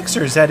to next,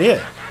 or is that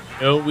it?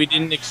 No, we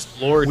didn't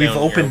explore. We've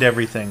opened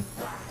everything.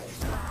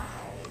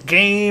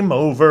 Game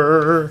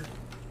over.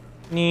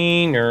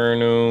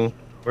 No.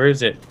 Where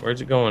is it?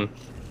 Where's it going?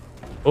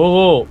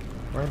 Oh.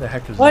 Where the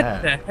heck is what that?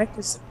 What the heck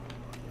is...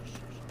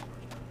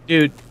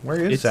 Dude. Where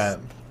is that?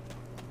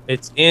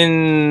 It's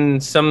in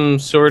some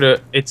sort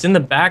of... It's in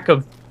the back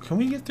of Can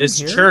we get through this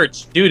here?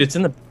 church. Dude, it's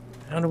in the...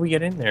 How do we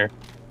get in there?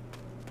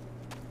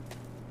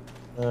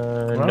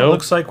 Well, nope. It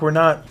looks like we're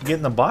not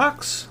getting the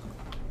box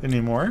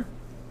anymore.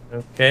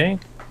 Okay.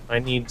 I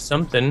need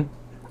something.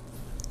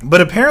 But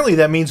apparently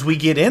that means we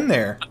get in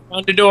there.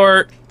 On the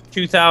door.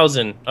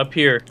 2000. Up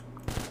here.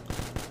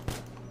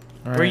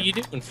 All What are right. you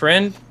doing,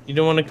 friend? You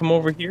don't want to come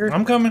over here?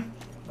 I'm coming.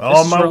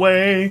 On my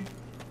way.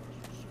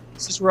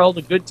 This is where all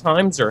the good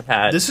times are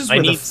had. This is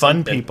where the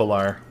fun people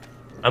are.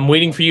 I'm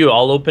waiting for you.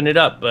 I'll open it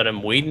up, but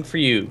I'm waiting for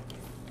you.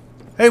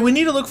 Hey, we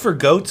need to look for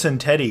goats and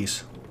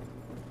teddies.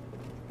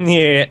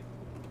 Yeah.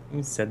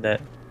 You said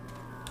that.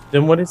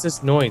 Then what is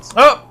this noise?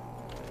 Oh!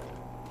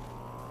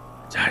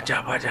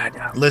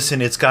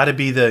 Listen, it's got to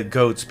be the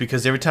goats,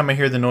 because every time I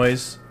hear the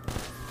noise,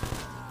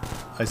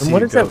 I see And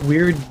what a is goat. that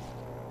weird...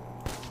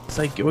 It's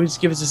like, it always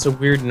gives us a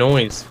weird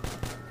noise.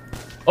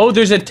 Oh,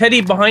 there's a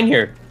teddy behind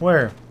here.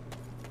 Where?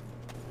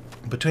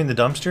 Between the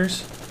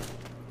dumpsters?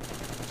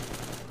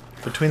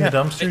 Between the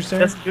dumpsters there?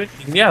 That's good.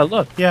 Yeah,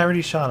 look. Yeah, I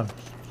already shot him.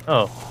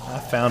 Oh, I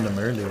found him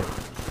earlier.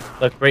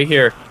 look, right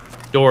here.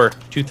 Door,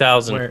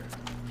 2000. Where?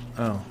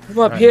 Oh. Come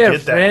up here,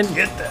 get friend. That,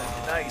 get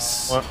that.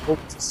 Nice. Well, oh,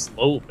 it's a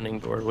slow opening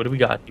door. What do we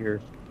got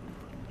here?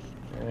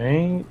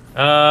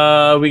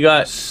 Alright. We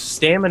got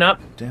stamina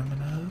up.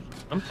 Stamina up.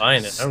 I'm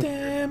buying it.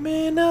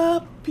 Stamina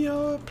up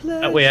your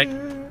pleasure. That way I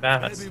can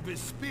fast.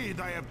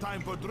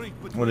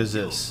 What is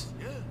this?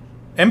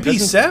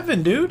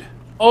 MP7, dude.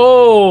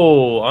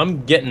 Oh,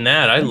 I'm getting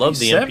that. I love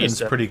the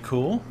MP7's MP7. pretty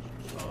cool.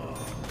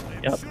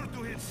 Yep.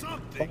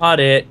 Got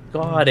it.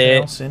 Got Anything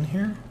it. else in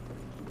here?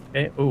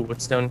 Okay. Oh,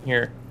 what's down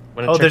here?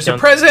 Oh, there's a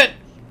present.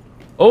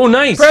 Oh,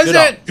 nice.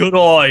 Present. Good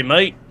eye,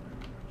 mate.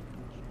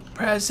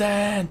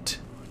 Present.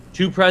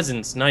 2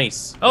 presents.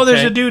 Nice. Oh, there's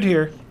Okay. a dude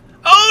here.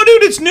 Oh,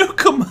 dude, it's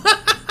Nukem.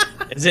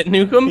 Is it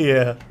Nukem?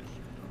 Yeah.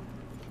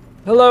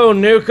 Hello,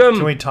 Nukem.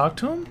 Can we talk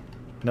to him?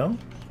 No?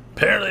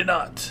 Apparently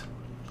not.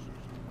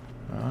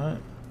 Alright.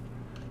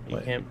 You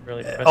can't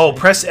really press Oh, it.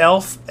 press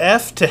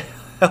F to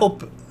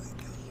help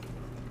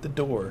the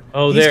door.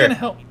 Oh, He's there. gonna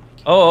help.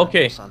 Oh,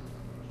 okay. Son,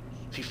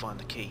 if you find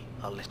the key,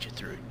 I'll let you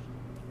through.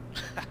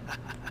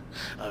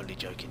 Only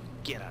joking.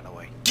 Get out of the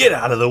way. Get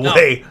out of the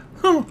way.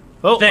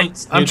 Oh,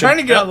 Thanks. I'm Nukem. trying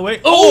to get out of the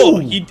way.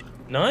 Oh, Oh!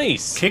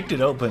 Nice. Kicked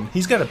it open.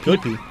 He's got a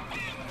pee-pee.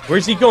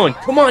 Where's he going?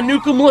 Come on,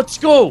 Nukem, let's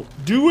go.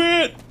 Do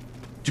it!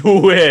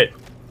 Do it.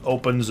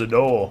 Opens the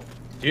door.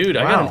 Dude,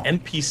 I Wow. got an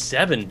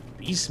MP7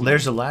 beast.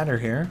 There's a ladder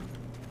here.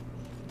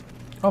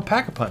 Oh,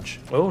 Pack-a-Punch.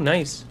 Oh,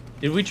 nice.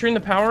 Did we turn the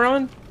power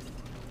on?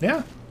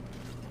 Yeah.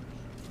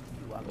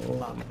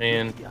 Oh,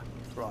 man. Yeah,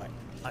 right.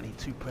 I need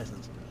 2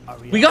 presents.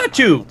 We got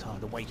 2! Time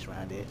to wait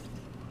around here.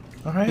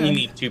 All right. We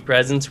need 2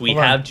 presents. We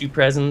Hold on. have 2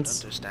 presents.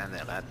 Don't just stand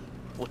there, lad.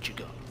 What you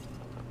got?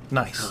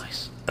 Nice.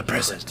 Nice. A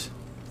present.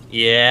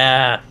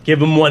 Yeah.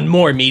 Give him one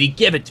more, meaty.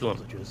 Give it to him. I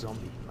thought you were a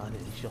zombie. I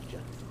nearly shot you.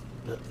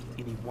 Look,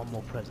 you need 1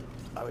 more present.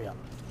 Hurry up.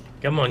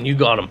 Come on, you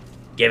got him.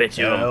 Give it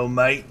to him. Yo,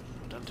 mate.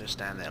 Don't just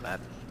stand there, lad.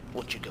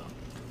 What you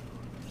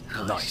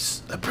got?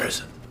 Nice. A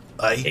present.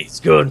 Aye. It's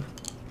good.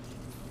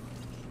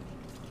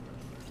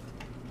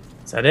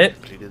 Is that it?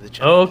 Completed the Oh,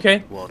 challenge.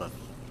 okay. Well done.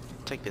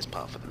 Take this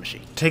part for the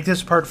machine. Take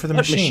this part for the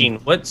What machine.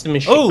 What's the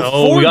machine?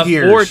 Oh, we 4 got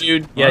gears. 4,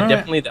 dude. Yeah, All right.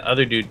 definitely the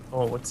other dude.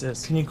 Oh, what's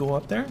this? Can you go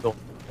up there?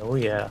 Oh,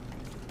 yeah.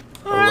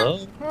 Hello?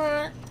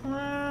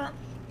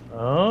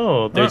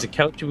 Oh, there's a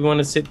couch we want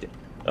to sit.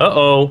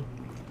 Uh-oh.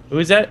 Who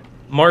is that?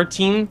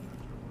 Martin?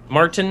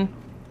 Martin.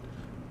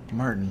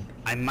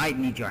 I might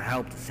need your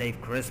help to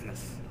save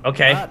Christmas.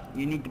 Okay. But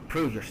you need to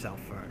prove yourself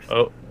first.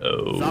 Oh.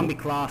 Zombie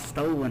Claw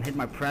stole and hid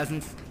my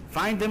presents.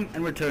 Find them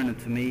and return them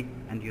to me,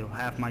 and you'll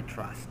have my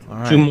trust. All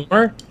right. 2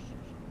 more?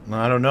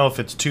 I don't know if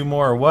it's 2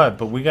 more or what,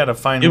 but we gotta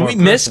find Did more. we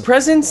miss presents.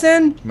 presents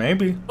then?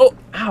 Maybe. Oh,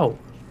 ow.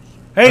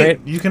 Hey, All right.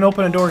 you can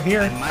open a door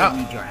here. I might Ow.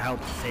 need your help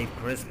to save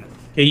Christmas.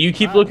 Okay, you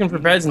keep looking for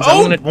presents.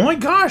 Oh, I'm gonna... my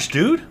gosh,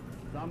 dude.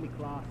 Zombie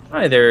Claw,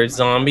 Hi there,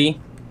 zombie.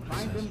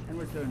 find them and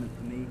return them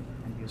to me,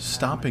 and you'll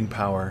Stopping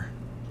power.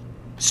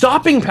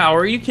 Stopping power?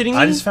 Are you kidding me?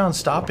 I just found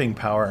stopping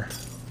power.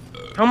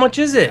 How much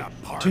is it?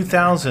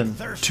 2,000.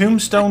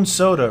 Tombstone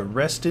soda.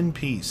 Rest in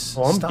peace.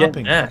 Oh, I'm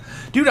getting that.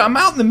 Dude, I'm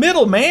out in the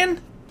middle, man.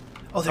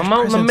 Oh, there's I'm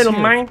out in the presents middle,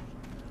 here. man.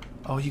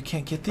 Oh, you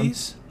can't get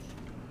these?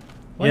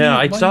 Yeah,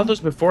 I saw those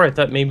before. I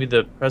thought maybe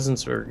the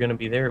presents were gonna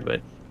be there,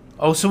 but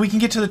Oh, so we can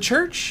get to the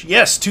church?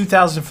 Yes,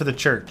 2,000 for the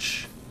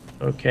church.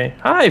 okay.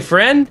 Hi,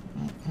 friend.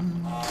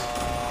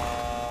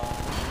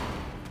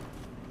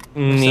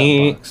 Where's that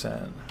Neat. box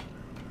at?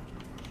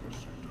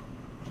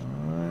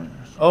 Alright.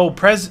 Oh,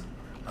 present.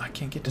 I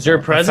can't get to Is there a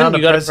that. present? I found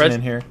You got a present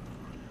in present? here.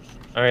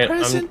 All right.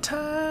 Present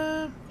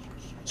time.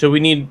 So we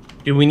need.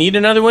 Do we need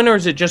another one, or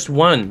is it just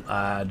one?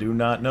 I do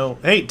not know.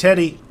 Hey,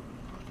 Teddy.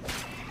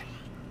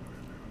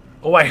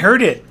 Oh, I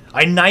heard it.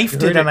 I knifed You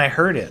heard it and it. I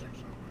heard it.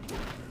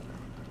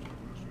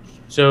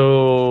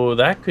 So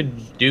that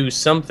could do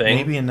something.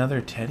 Maybe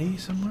another Teddy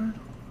somewhere?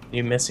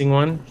 You missing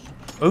one?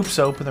 Oops,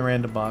 I opened the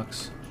random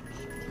box.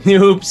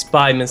 Oops!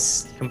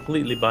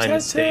 Completely by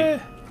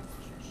mistake.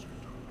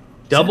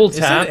 Double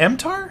tap. Is that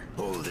MTAR?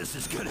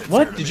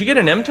 What? Did you get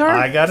an MTAR?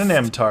 I got an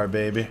MTAR,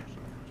 baby.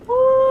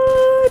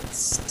 What?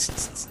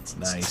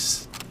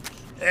 Nice.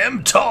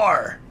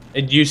 MTAR!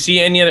 Do you see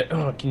any other?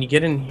 Oh, can you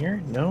get in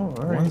here? No.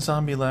 All right. One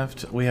zombie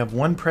left. We have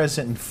 1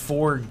 present and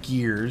 4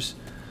 gears.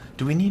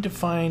 Do we need to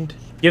find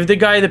Give the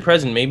guy the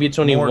present. Maybe it's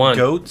only more one.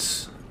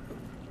 goats?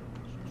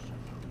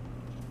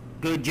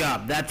 Good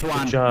job. That's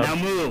one. job. Now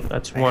move.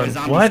 That's I hear one.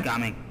 zombies What?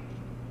 coming.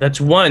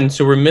 That's one,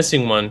 so we're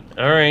missing one.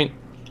 All right.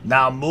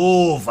 Now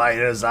move! I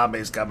hear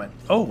zombies coming.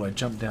 Oh, I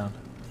jumped down.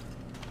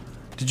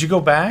 Did you go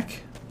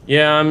back?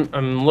 Yeah,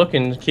 I'm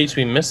looking in case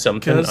we missed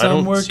something. Because I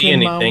I'm don't see working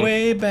anything. my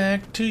way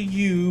back to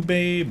you,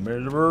 baby.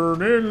 Whoa,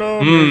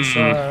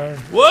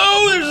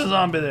 there's a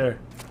zombie there.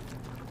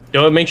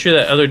 Don't make sure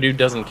that other dude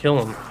doesn't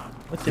kill him.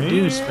 What the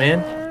deuce,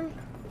 man?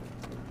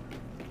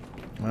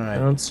 I Alright,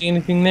 don't see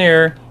anything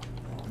there.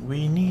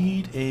 we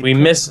need a We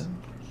missed. present.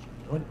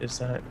 What is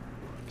that?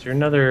 Is there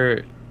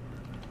another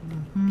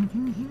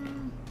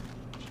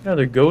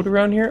goat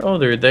around here? Oh,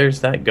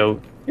 there's that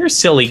goat. You're a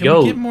silly Can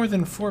goat. we get more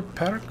than 4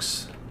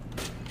 perks?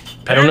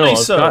 I don't know. Apparently I've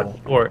so. got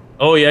 4.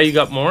 Oh yeah, you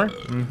got more?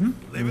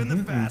 Living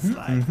the fast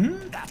life.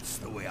 That's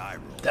the way I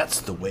roll.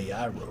 That's the way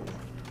I roll.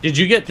 Did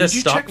you get the Did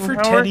you check stocking for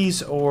power?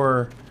 teddies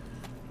or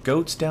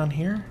goats down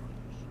here?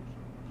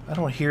 I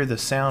don't hear the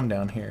sound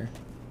down here.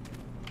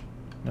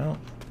 No.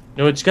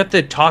 No, it's got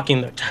the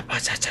talking.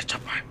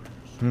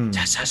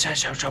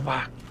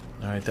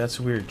 Alright, that's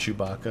weird,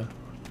 Chewbacca.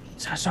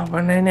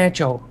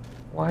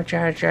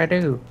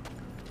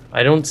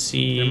 I don't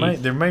see.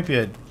 There might be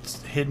a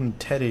hidden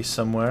teddy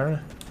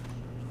somewhere.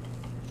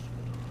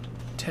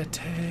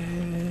 Tete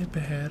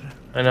bear.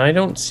 And I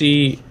don't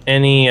see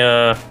any.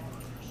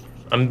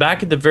 I'm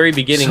back at the very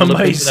beginning.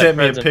 Somebody looking for that sent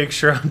me a present.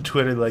 picture on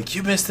Twitter like,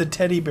 you missed the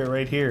teddy bear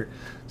right here.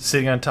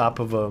 Sitting on top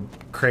of a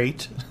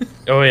crate.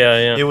 Oh yeah,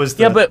 yeah. It was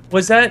yeah, the- but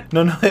was that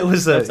No, it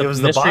was That's it a was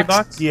the mystery box.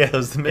 box? Yeah, it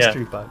was the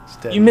mystery box.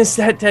 Teddy. you missed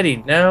that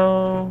teddy?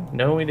 No,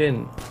 we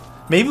didn't.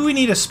 Maybe we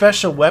need a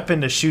special weapon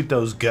to shoot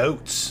those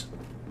goats.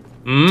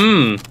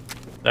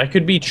 That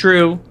could be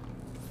true.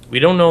 We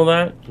don't know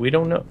that. We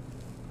don't know.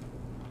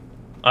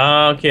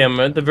 Okay, I'm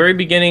at the very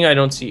beginning. I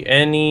don't see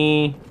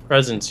any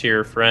presents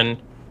here, friend.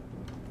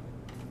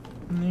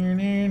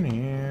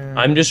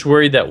 I'm just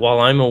worried that while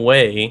I'm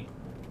away,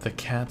 The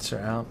cats are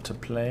out to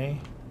play.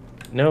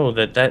 no,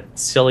 that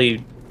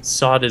silly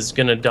sod is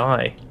gonna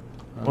die.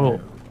 Oh,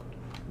 How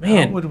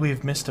man, would we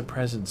have missed a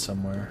present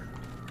somewhere?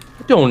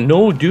 I don't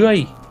know, do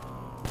I?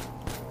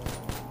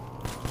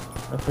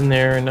 Nothing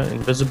there, no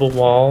invisible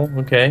wall.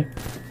 Okay.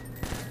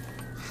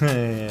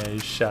 Yeah, you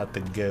shot the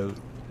goat.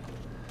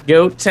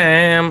 Goat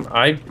time.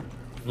 I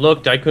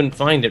looked. I couldn't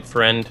find it,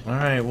 friend. All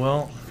right,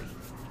 well.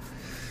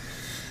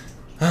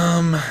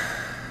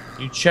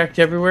 You checked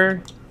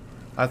everywhere?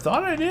 I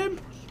thought I did.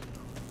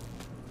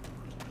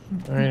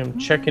 All right, I'm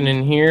checking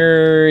in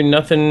here.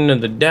 Nothing in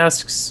the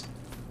desks.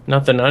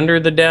 Nothing under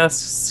the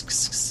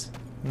desks.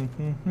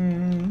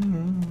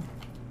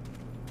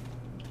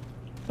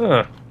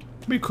 Huh.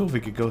 It'd be cool if we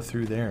could go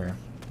through there.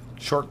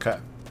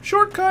 Shortcut.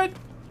 Shortcut!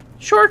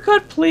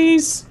 Shortcut,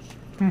 please.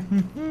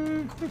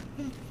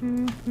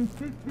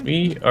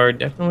 We are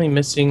definitely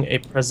missing a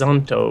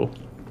presento.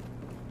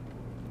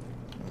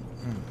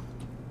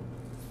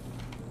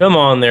 Come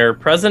on there,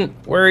 present.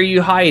 Where are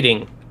you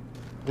hiding?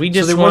 We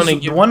just want to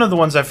get... One of the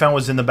ones I found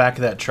was in the back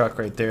of that truck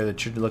right there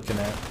that you're looking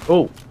at.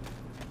 Oh.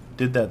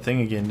 Did that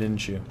thing again,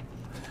 didn't you?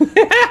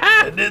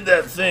 I did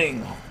that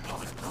thing.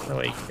 How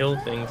I kill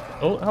things.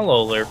 Oh,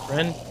 hello there,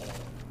 friend.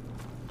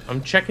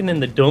 I'm checking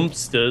in the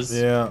dumpsters.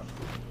 Yeah.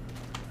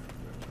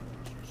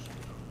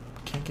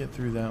 Can't get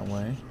through that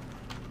way.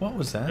 What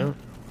was that? Oh.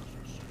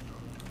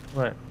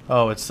 What?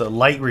 Oh, it's the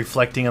light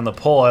reflecting on the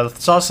pole. I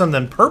saw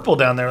something purple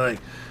down there. Like,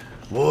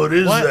 what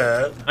is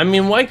that? I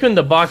mean, why couldn't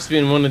the box be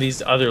in one of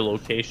these other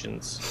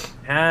locations?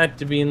 Had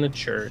to be in the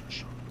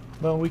church.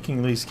 Well, we can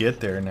at least get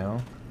there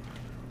now.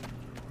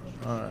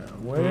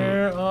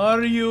 Where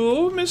are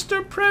you,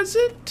 Mr.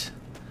 Present?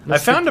 I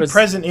found a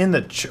present in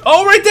the church.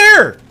 Oh, right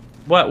there!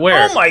 What?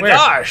 Where? Oh my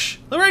gosh!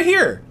 Look right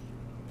here.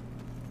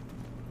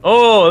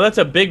 Oh, that's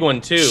a big one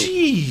too.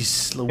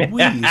 Jeez,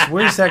 Louise,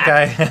 where's that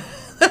guy?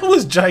 That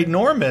was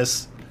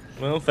ginormous.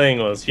 Little thing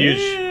was huge.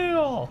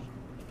 Yeah.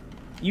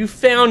 You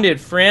found it,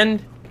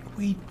 friend.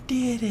 We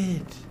did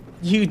it.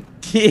 You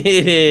did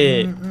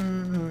it.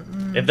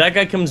 If that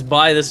guy comes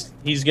by,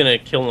 he's gonna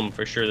kill him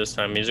for sure this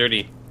time. He's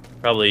already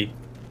probably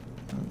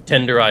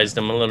tenderized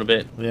him a little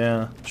bit.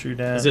 Yeah, true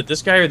that. Is it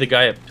this guy or the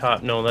guy up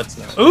top? No, that's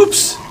not.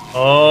 Oops.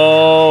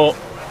 Oh,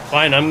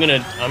 fine. I'm gonna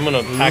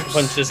pack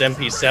punch this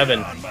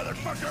MP7.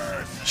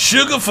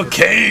 Sugar for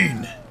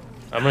cane.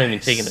 I'm not even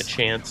taking a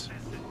chance.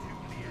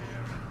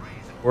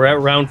 We're at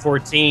round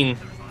 14.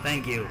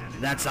 Thank you.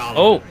 That's all.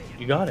 Oh,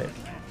 you got it.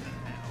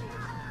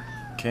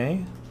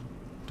 Okay.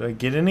 Do I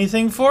get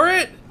anything for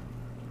it?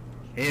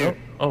 Here.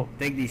 Oh.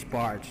 Take these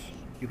parts.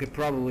 You could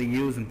probably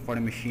use them for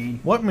the machine.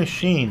 What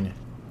machine?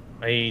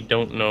 I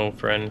don't know,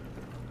 friend.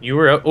 You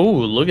were out. Oh,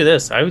 look at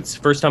this. It's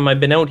the first time I've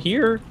been out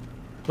here.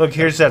 Look,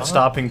 here's that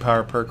stopping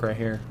power perk right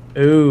here.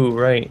 Oh,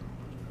 right.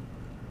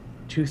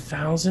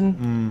 2,000?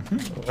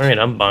 Mm-hmm. All right,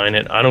 I'm buying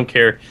it. I don't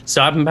care.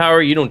 Stopping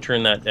power, you don't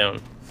turn that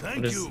down.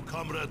 Thank you,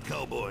 Comrade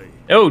Cowboy.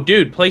 Oh,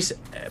 dude, press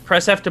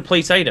F to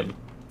place item.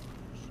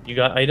 You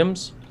got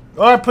items?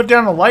 Oh, I put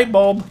down a light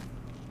bulb.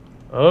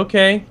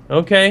 Okay,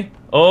 okay.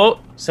 Oh,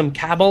 some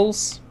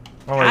cables.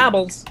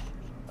 Cables.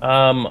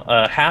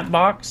 A hat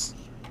box.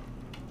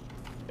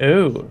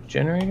 Oh,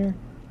 generator.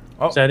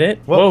 Oh. Is that it?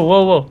 Whoa. Whoa,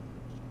 whoa, whoa.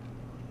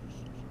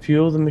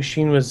 Fuel the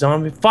machine with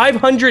zombie.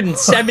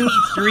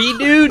 573,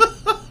 dude?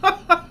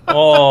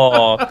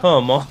 Oh,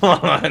 come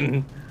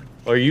on.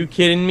 Are you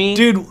kidding me?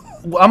 Dude,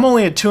 I'm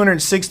only at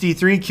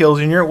 263 kills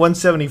and you're at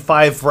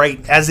 175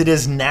 right as it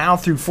is now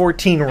through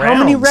 14 rounds. How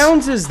many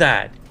rounds is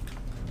that?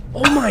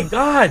 Oh my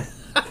god.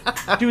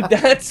 Dude,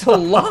 that's a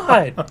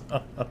lot.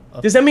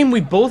 Does that mean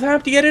we both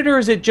have to get it, or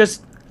is it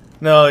just...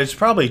 No, it's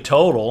probably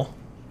total.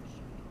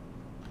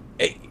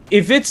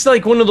 If it's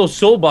like one of those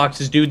soul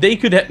boxes, dude, they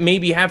could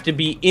maybe have to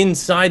be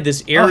inside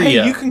this area.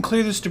 Oh, hey, you can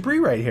clear this debris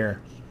right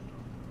here.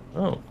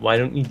 Oh, why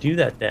don't you do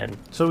that then?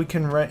 So we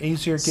can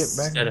easier get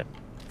back. Instead of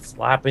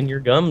flapping your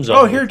gums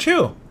Oh, off. here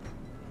too.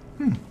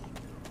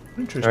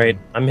 Interesting. All right,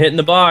 I'm hitting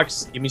the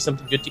box. Give me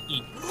something good to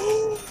eat.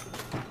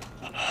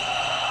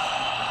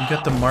 You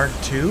got the Mark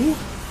II?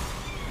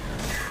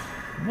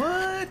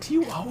 What?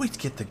 You always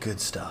get the good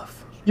stuff.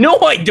 No,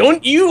 I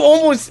don't. You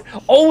almost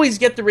always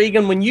get the ray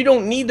gun when you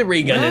don't need the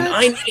ray gun, and What?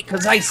 I need it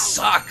because I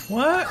suck.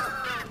 What?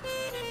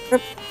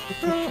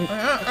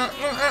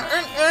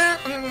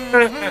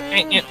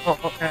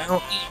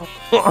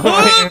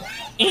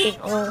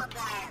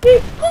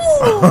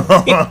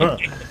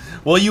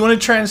 Well, you want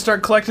to try and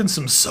start collecting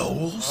some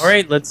souls? All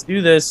right, let's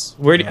do this.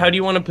 How do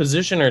you want to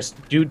position us,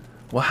 dude?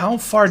 Well, how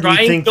far do Try you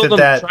and think kill them-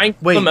 that? try and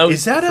kill Wait, them out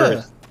is that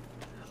first. a?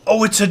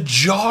 Oh, it's a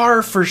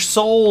jar for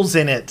souls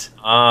in it.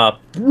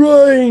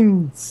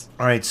 Brains.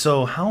 All right,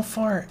 so how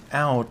far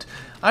out?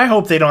 I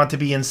hope they don't have to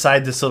be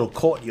inside this little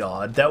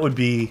courtyard. That would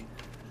be.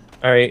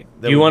 All right.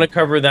 Do you want to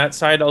cover that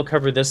side? I'll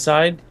cover this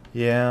side.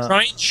 Yeah.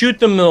 Try and shoot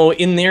them though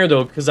in there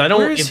though, because I don't.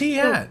 Where is if he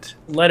you don't at?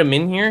 Let him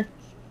in here.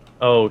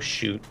 Oh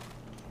shoot!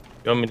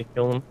 You want me to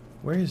kill him?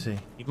 Where is he?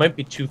 He might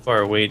be too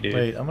far away, dude.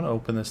 Wait, I'm gonna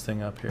open this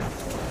thing up here.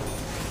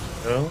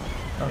 Oh.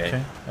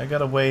 Okay, I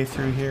got a way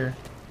through here.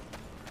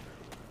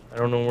 I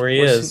don't know where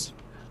he Where's is.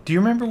 Do you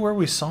remember where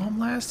we saw him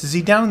last? Is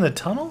he down in the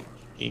tunnel?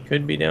 He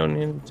could be down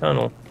in the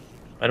tunnel.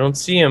 I don't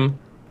see him.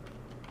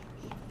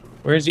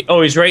 Where is he?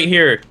 Oh, he's right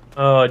here.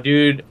 Oh,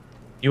 dude.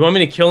 You want me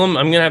to kill him?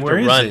 I'm gonna have Where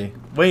to is run. he?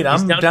 Wait,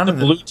 He's I'm down down in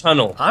the blue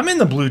tunnel. I'm in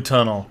the blue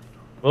tunnel.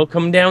 We'll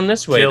come down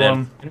this way Kill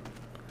then. him.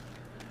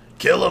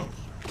 Kill him.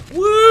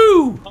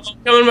 Woo! Oh,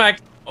 coming back.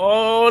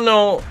 Oh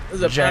no.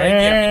 This is a bad idea.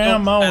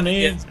 Jam No, on bad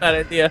idea. it. It's a bad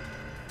idea.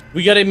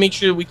 We gotta make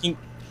sure we can.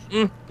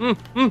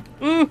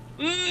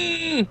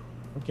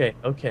 Okay,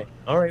 okay.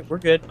 All right, we're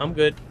good. I'm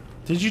good.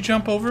 Did you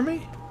jump over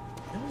me?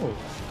 No.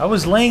 I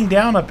was laying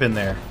down up in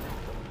there.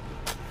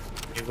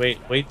 Okay,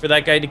 wait for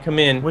that guy to come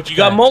in. Which you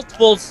got guy?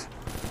 multiples.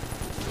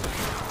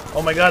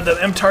 Oh my god, the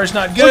MTAR's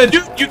not good. Oh,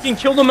 dude, you can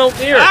kill them out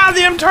there. Ah,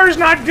 the MTAR's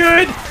not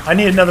good. I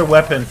need another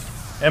weapon.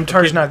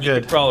 MTAR's Okay, not we'll make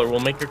good. a crawler. We'll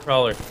make a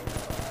crawler.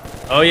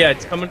 Oh yeah,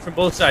 it's coming from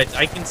both sides.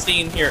 I can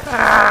stay in here.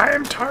 Ah,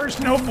 MTAR's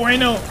no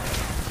bueno.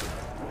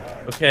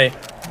 Okay.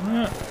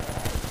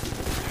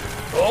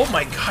 Oh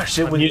my gosh,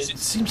 it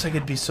seems like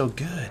it'd be so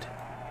good.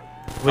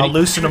 I'll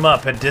loosen them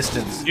up at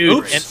distance.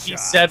 Dude, Oops.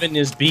 MP7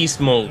 is beast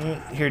mode.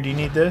 Here, do you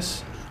need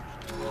this?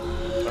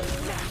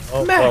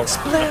 Oh, Max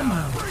oh.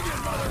 Blammo.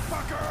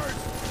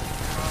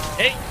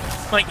 Hey,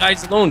 my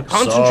guys alone.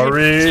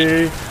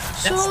 Concentrate. Sorry.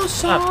 So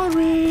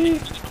sorry.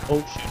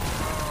 Oh shit.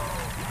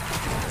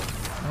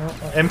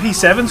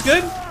 MP7's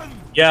good?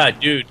 Yeah,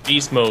 dude,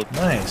 beast mode.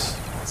 Nice.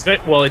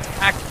 Well, it's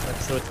packed,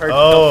 so it's hard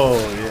Oh,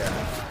 yeah.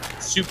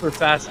 to super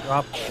fast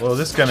drop. Well,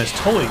 this gun is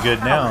totally good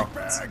now.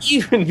 It's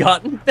even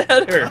gotten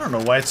better. I don't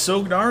know why it's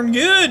so darn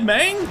good,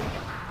 man.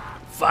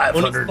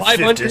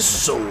 550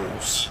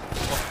 souls.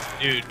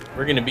 Dude,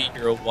 we're gonna be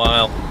here a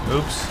while.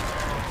 Oops.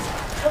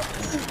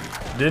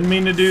 Didn't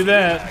mean to do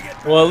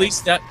that. Well, at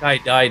least that guy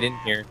died in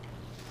here.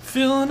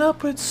 Filling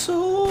up with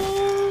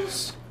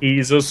souls.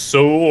 He's a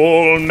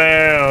soul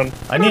man.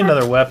 I need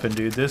another weapon,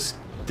 dude. This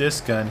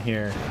gun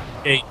here.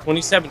 Okay,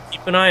 27.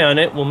 Keep an eye on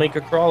it. We'll make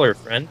a crawler,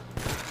 friend.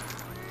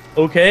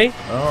 Okay.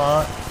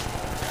 Alright.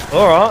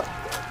 All right.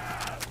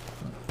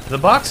 The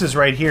box is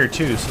right here,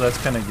 too, so that's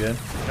kind of good.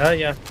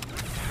 Yeah.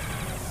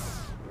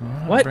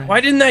 What?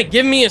 Why didn't that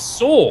give me a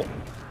soul?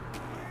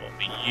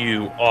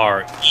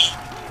 URE.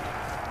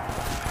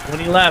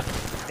 20 left.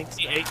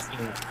 60, 18.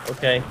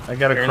 Okay. I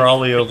got a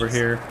crawly over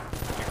here.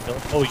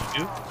 Oh, you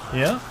do?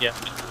 Yeah? Yeah.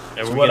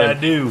 It's what I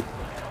do.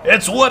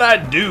 It's what I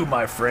do,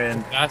 my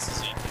friend.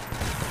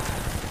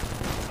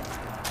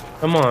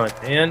 Come on,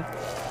 man.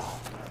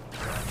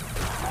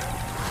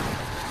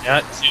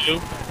 Got 2.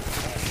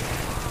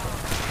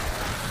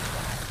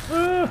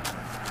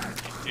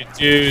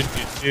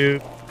 Do.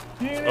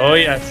 Oh,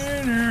 yes.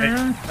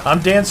 Hey, I'm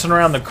dancing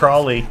around the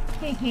crawly.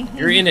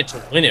 you're in it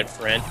to win it,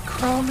 friend.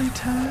 Crawly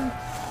time.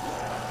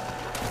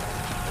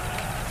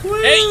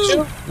 Hey,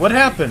 you. What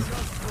happened?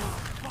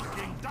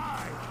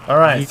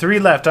 Alright, 3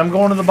 left. I'm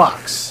going to the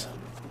box.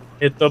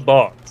 Hit the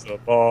box. The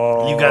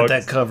box. You got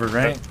that covered,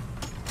 right?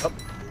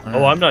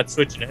 Oh, I'm not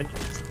switching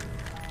engines.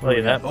 Tell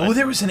you that. Oh,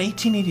 there was an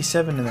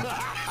 1887 in there.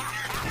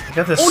 I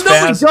got the Oh,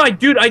 no, he died.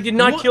 Dude, I did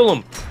not kill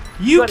him.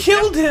 You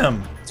killed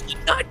him. I did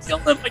not kill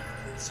him. I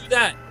didn't see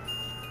that.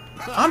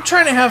 I'm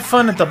trying to have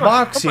fun at the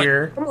box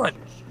here. Come on.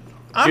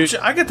 I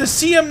got the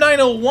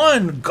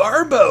CM901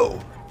 Garbo.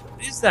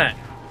 What is that?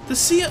 The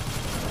CM...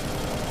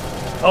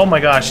 Oh my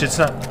gosh, it's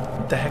not...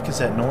 What the heck is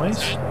that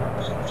noise?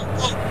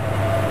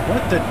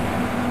 What the...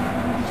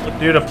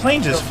 Dude, a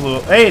plane just flew...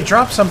 Hey, it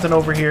dropped something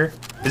over here.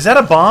 Is that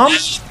a bomb?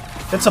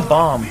 That's a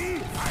bomb.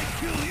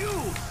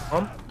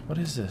 What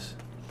is this?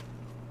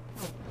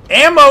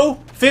 Ammo!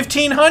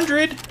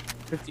 1500!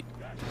 50,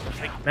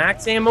 like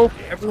max ammo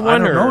for everyone? I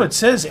don't know. It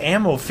says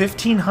ammo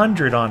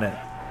 1500 on it.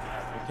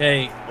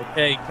 Okay.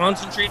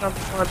 Concentrate on the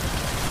front.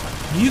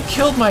 You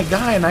killed my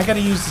guy, and I gotta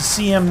use the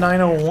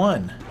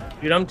CM901.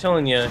 Dude, I'm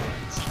telling you.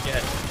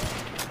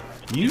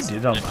 You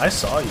did. I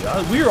saw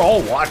you. We were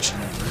all watching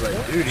it. We were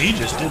like, dude, he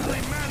just did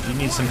that. You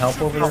need some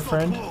help over there,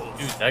 friend?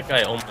 Dude, that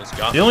guy almost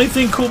got The me. only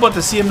thing cool about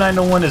the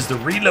CM901 is the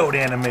reload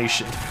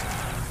animation.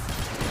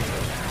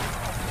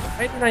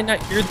 Why did I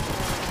not hear?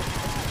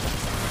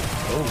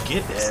 Oh,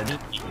 get dead.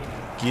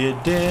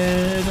 Get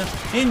dead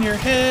in your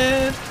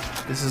head.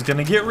 This is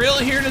gonna get real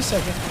here in a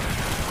second.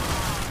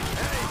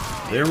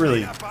 They're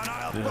really...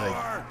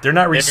 They're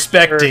not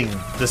respecting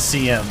the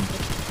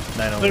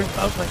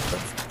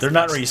CM901. They're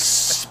not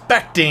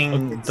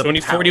respecting the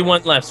only power.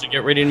 41 left, so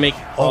get ready to make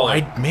a Oh, crawler.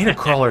 I made a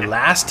crawler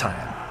last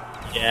time.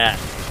 Yeah.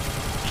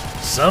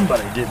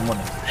 Somebody didn't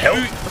want to help.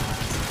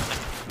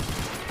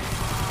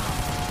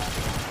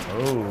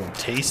 Oh,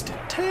 taste it.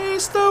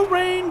 Taste the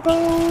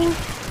rainbow.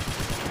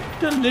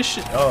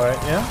 Delicious. All right,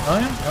 yeah.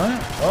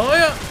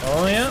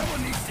 Oh yeah.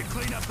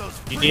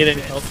 You need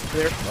any help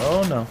there?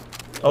 Oh no.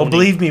 Oh,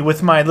 believe me,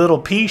 with my little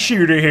pea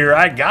shooter here,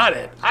 I got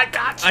it. I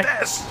got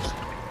this.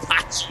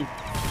 Got you.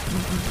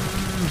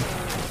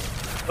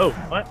 Oh,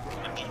 what?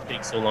 That didn't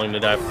take so long to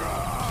die.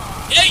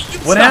 Hey, you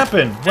What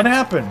happened? What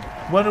happened?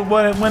 What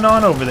went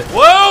on over there?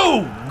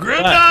 Whoa!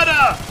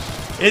 Granada!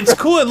 It's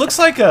cool. It looks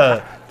like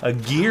a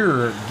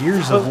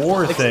Gears of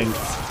War thing.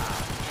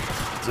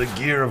 It's a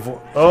Gear of War.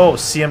 Oh,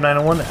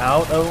 CM901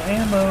 out of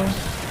ammo.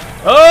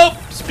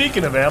 Oh,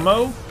 speaking of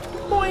ammo.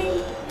 Boing.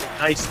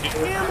 Nice, dude.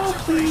 Ammo,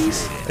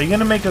 please. Are you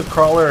gonna make a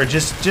crawler or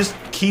just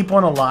keep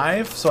one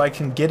alive so I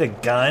can get a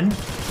gun?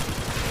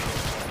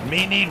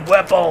 Me need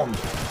weapon.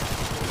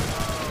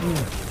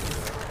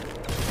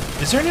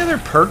 Is there any other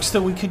perks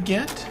that we could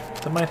get?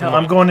 That might help.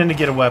 I'm going in to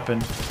get a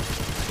weapon.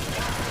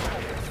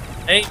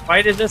 Hey,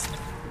 why did this?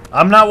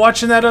 I'm not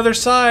watching that other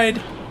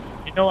side.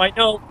 You know, I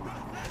know.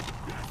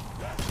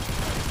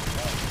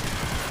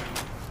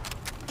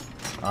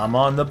 I'm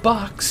on the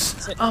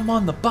box. I'm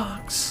on the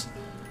box.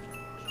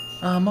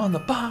 I'm on the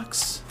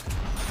box.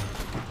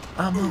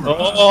 I'm on the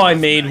box. Oh, I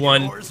made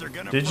one.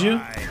 Did you?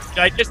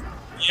 I just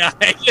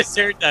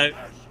heard that.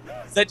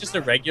 Is that just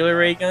a regular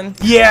ray gun?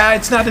 Yeah,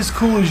 it's not as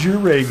cool as your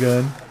ray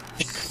gun.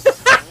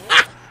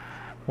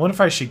 What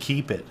if I should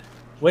keep it?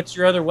 What's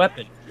your other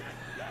weapon?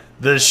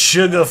 The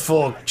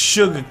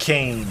sugar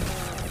cane.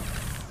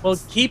 Well,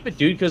 keep it,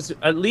 dude, because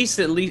at least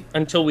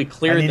until we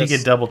clear I need this. to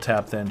get double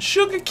tap then.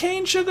 Sugar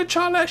cane, sugar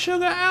chocolate,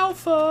 sugar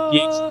alpha.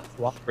 Yeah,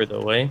 Whopper the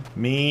way.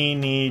 Me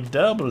need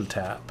double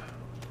tap.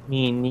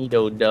 Me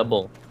neato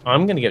double. Oh,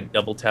 I'm gonna get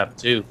double tap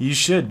too. You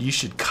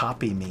should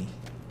copy me.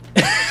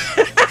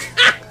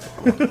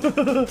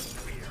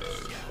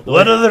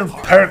 What other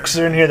perks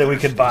are in here that we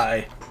could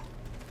buy?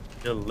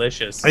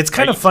 Delicious. It's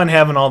kind of fun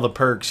having all the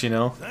perks, you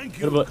know. Thank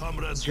What you, about,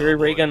 Comrade does your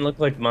ray gun look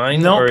like mine?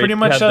 No, or pretty you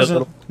much have the doesn't.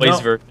 little boys No,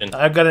 version?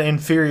 I've got an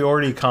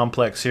inferiority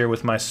complex here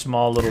with my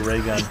small little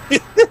ray gun.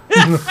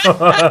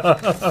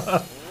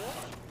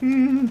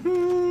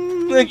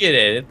 Look at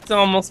it. It's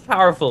almost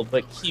powerful,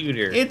 but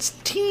cuter. It's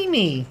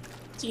teeny.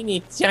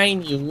 Teeny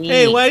tiny. Weeny.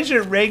 Hey, why is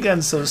your ray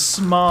gun so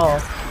small?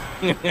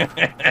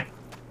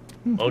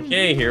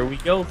 Okay, here we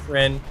go,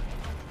 friend.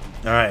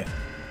 All right.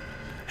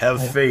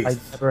 Have faith. I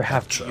never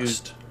have to Trust.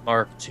 use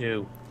Mark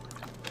II.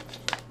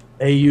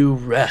 May you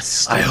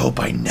rest. I hope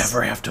I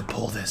never have to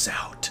pull this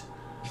out.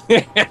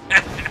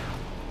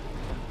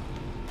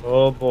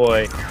 Oh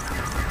boy.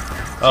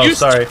 Oh, You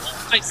sorry. stay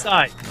on my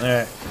side. All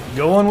right.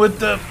 Going with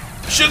the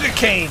sugar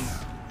cane.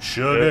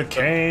 Sugar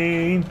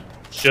cane.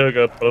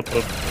 Sugar.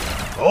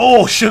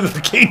 Oh, sugar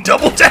cane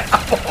double tap.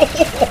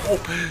 Oh,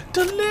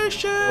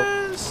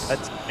 delicious.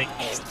 Let's make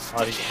these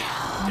audio.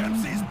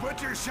 Dempsey's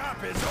Butcher Shop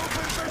is open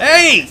for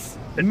Hey,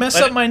 you mess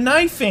up my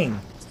knifing.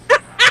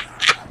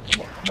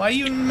 Why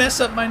you mess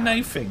up my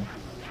knifing?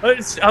 I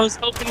was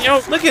helping you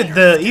out. Look at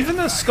even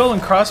the skull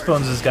and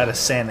crossbones has got a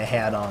Santa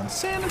hat on.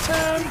 Santa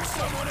time.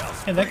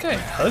 Hey, that guy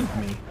hugged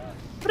me.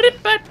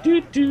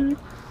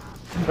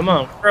 Come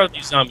on, where are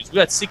these zombies? We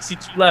got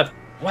 62 left.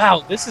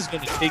 Wow, this is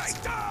gonna take.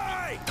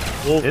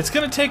 It's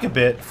gonna take a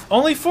bit.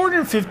 Only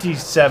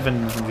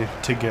 457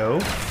 to go.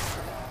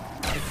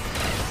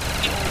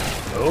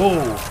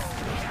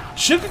 Oh,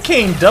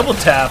 sugarcane double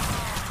tap,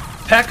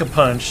 pack a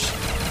punch.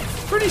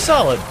 Pretty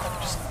solid.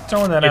 Just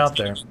throwing that out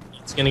there.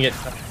 It's gonna get.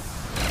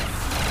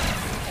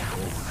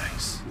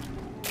 Nice.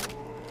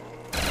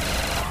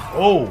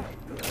 Oh,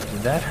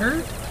 did that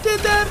hurt? Did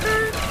that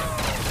hurt?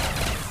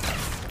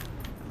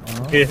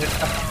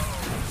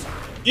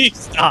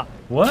 Stop.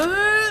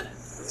 What?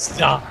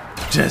 Stop.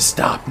 Just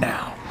stop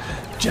now.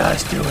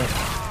 Just do it.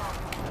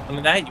 Some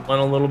of that. You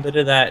want a little bit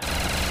of that?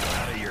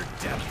 out of your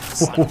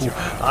depths.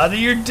 Out of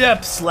your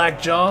depths,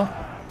 Slackjaw.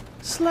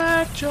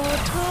 Slackjaw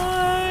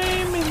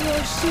time in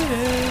your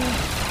city.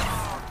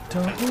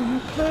 Double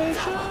pleasure.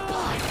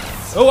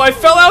 Oh, I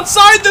fell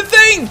outside the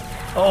thing!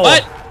 Oh,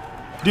 What?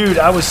 Dude,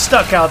 I was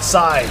stuck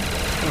outside.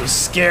 It was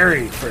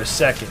scary for a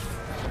second.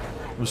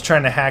 I was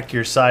trying to hack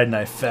your side and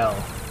I fell.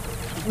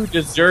 You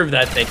deserve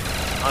that thing.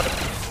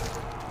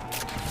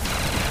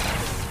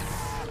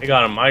 I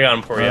got him. I got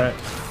him for you. Alright.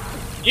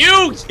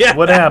 You get.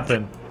 What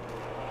happened?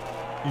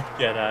 You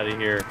get out of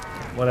here.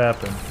 What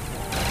happened?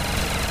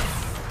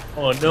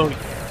 Oh no!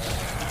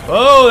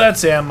 Oh,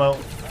 that's ammo.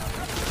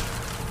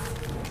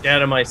 Get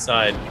out of my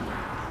side.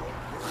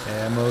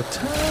 Ammo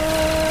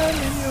time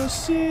in your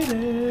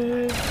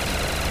city.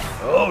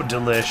 Oh,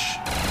 delish.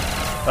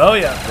 Oh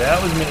yeah,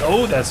 that was me.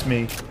 Oh, that's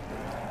me.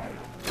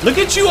 Look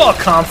at you all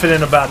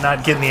confident about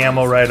not getting the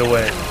ammo right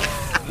away.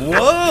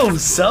 Whoa,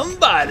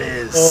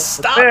 somebody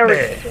stop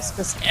Merry me.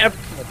 Christmas,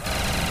 everyone.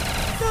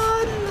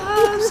 God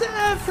loves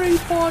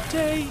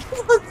everybody.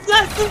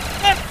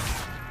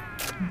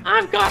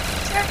 I've got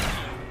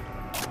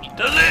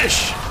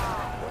Delish.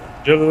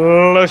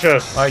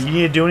 delicious. All right, you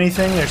need to do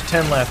anything? There's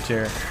 10 left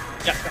here.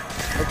 Yeah.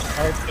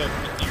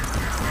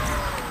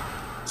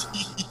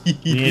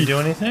 You need to do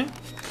anything?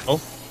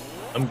 Oh,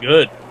 I'm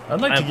good.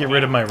 I'd like to get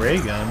rid of my ray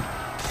gun.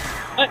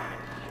 What?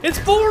 It's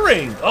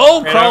boring.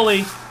 Oh, Right Crawley.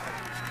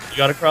 You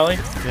got a crawly?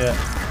 Yeah.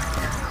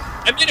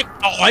 I'm in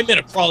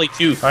a crawly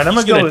too. All right, I'm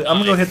He's gonna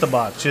go hit the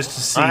box just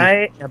to see.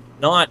 I am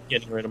not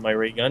getting rid of my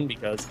ray gun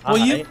because Well,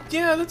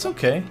 yeah, that's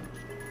okay.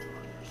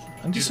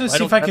 I'm just gonna I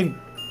see if don't I can.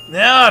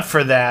 Not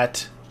for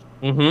that.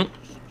 Mm-hmm.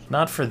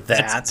 Not for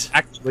That's that.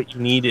 exactly what you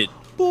needed.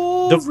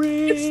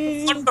 Boring. It's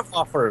the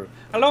Wunderwaffe.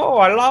 Hello,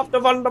 I love the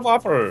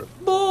Wunderwaffe.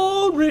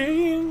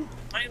 Boring. Am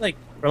I like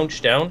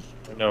crouched down?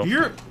 Or no.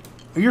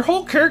 Your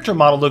whole character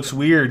model looks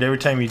weird every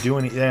time you do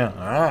anything.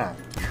 Yeah.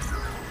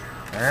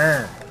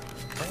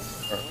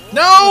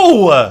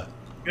 No!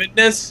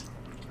 Goodness.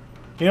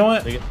 You know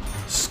what? Look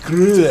at-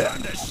 Screw it.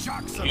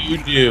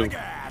 You do.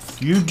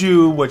 You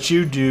do what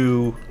you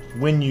do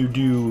when you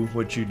do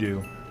what you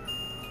do.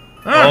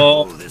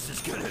 Oh, This is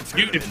gonna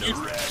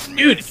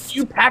dude, if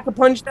you pack a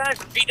punch that,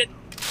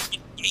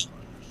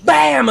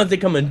 bam, are they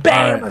coming?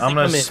 Bam, Alright, are I'm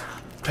they gonna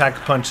coming? pack a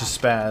punch of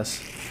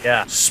spaz.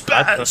 Yeah,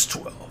 Spaz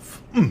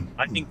 12.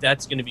 I think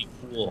that's gonna be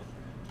cool.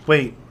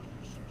 Wait,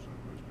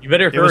 You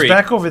better it was hurry.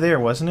 back over there,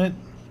 wasn't it?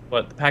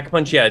 What, the pack a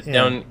punch? Yeah, it's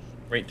down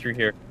right through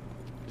here.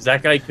 Because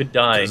that guy could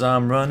die. Cause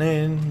I'm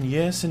running,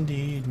 yes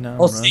indeed. Now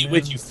I'll stay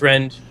with you,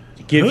 friend,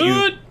 to give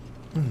you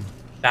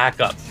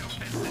backup.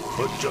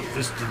 put your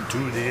fist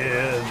into the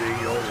air,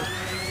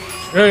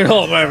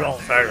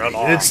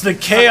 It's the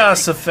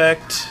chaos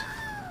effect.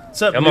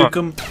 What's up, Come on.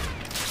 Nukem?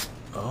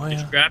 Oh Did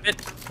yeah, you grab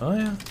it? oh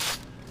yeah.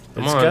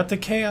 Come It's on. got the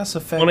chaos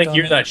effect. I want to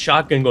hear that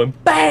shotgun going,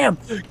 bam!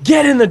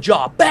 Get in the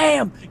jaw!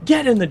 Bam!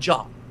 Get in the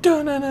jaw!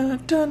 Dun-na-na,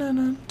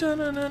 dun-na-na,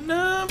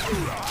 dun-na-na-na.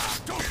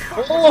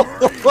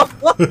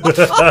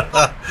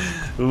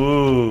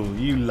 Ooh,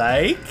 you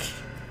like?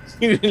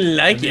 You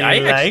like it? You I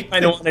like actually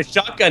kind of want a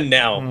shotgun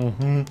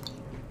now.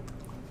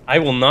 I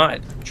will not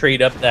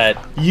trade up that.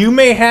 You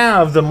may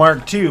have the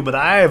Mark II, but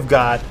I have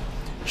got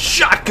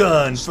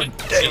shotgun for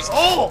days.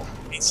 Oh,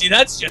 See,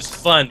 that's just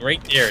fun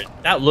right there.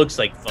 That looks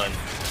like fun.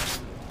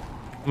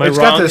 Am I it's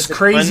wrong? got this Is it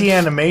crazy fun?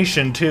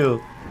 animation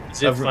too.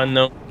 Is it fun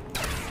though?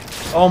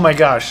 Oh my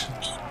gosh,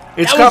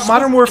 it's That got was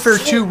Modern so Warfare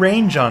cool. 2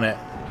 range on it.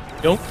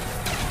 Don't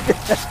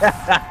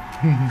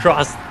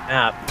cross the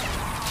map.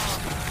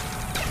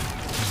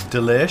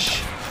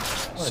 Delish,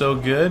 so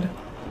good.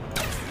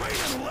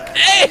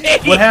 Hey!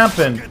 What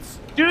happened?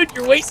 Dude,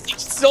 you're wasting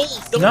souls.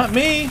 Don't Not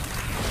me.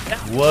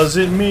 Was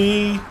it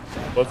me?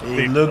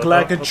 It looked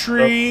like a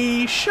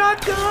tree.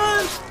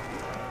 Shotgun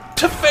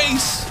to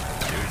face.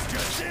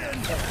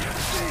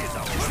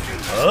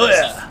 Oh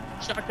yeah.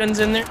 Shotguns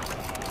in there.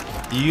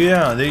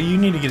 Yeah, you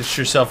need to get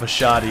yourself a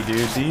shotty,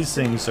 dude. These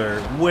things are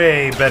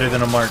way better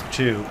than a Mark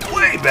II.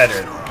 Way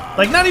better.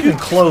 Like, not even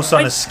close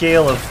on a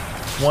scale of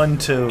 1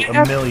 to You a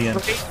have to million.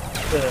 break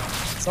the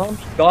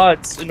zombie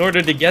gods in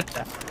order to get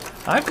that.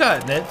 I've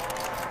gotten it.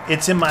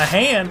 It's in my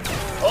hand.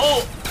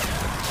 Oh!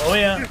 Oh,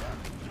 yeah.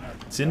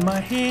 It's in my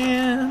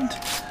hand.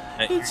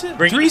 It's in.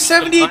 Bring it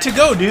 378 to to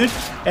go, dude.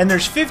 And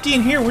there's 50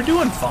 in here. We're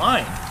doing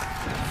fine.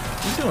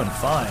 We're doing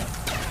fine.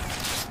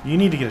 You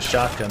need to get a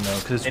shotgun, though,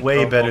 because it's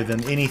way better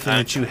than anything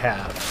that you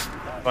have.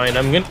 Fine,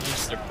 I'm gonna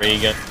use the ray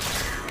gun.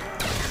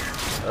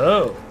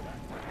 Oh.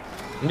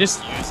 I'm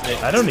just using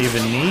it. I don't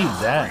even need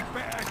that.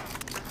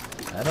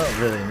 I don't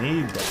really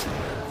need that.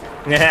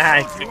 Yeah,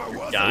 I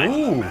figured die.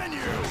 Ooh.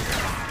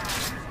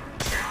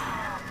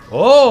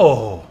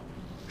 Oh.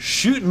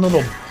 Shooting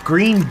little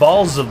green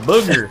balls of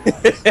booger.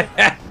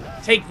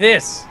 Take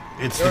this.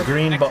 It's the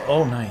green ball.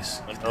 Oh, nice.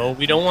 Oh, no,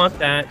 we don't want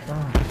that.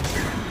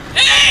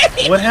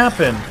 What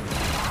happened?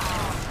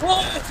 You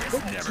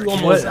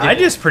almost What? did I it.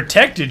 just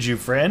protected you,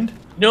 friend.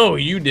 No,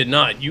 you did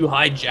not. You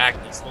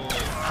hijacked this whole.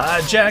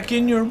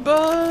 Hijacking your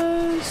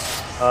buzz.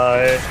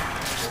 Hey!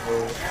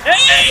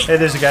 Hey,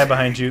 there's a guy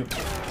behind you.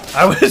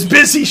 I was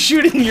busy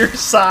shooting your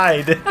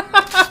side.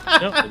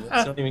 No,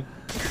 that's not even.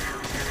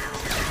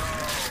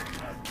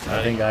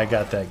 I think I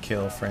got that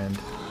kill, friend.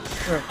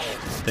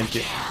 Thank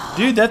you.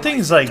 Dude, that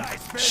thing's like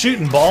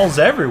shooting balls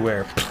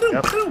everywhere.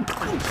 Yep.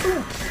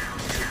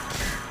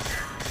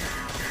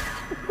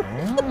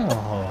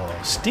 Oh,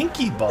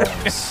 stinky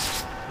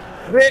balls.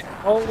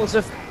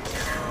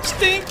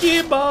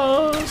 Stinky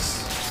balls.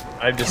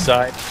 I've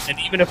decided, and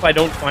even if I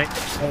don't find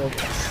it,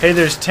 Hey,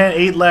 there's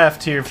 8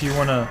 left here if you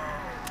wanna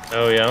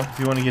oh yeah.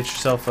 get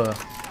yourself a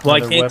Well, I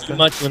another can't weapon. do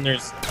much when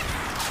there's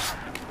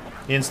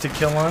Insta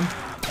kill on.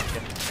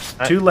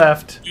 2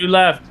 left. 2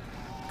 left.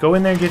 Go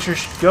in there and get your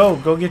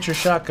go get your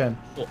shotgun.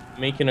 Oh,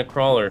 making a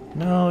crawler.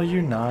 No,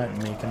 you're not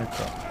making a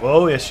call.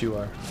 Oh, yes you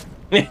are.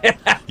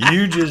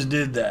 You just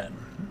did that.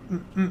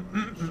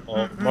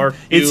 Oh, Mark,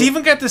 It's you-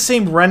 even got the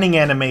same running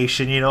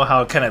animation, you know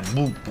how it kind of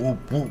whoop,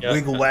 whoop, whoop, Yeah.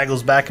 wiggle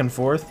waggles back and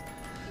forth.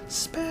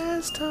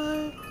 Spaz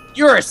time.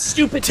 You're a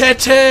stupid.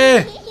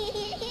 Tete!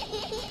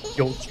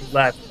 Don't you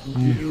laugh,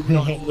 you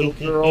naughty little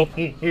girl.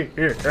 Hey,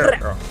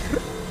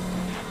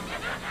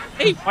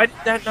 why did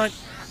that not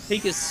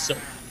take his soul?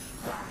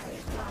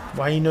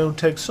 Why you no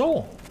take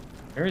soul?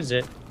 Where is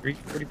it?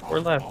 344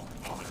 left.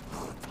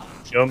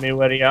 Show me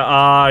what he got.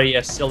 Ah,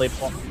 yes, silly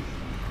ball.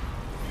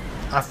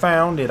 I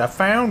found it. I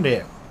found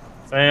it.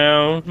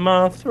 Found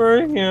my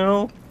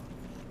thrill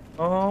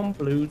on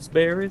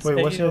Bluesberry's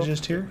Wait, what's tail. that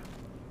just here?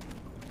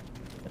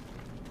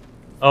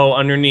 Oh,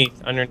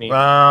 underneath.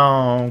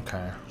 Oh,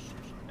 okay.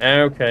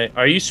 Okay.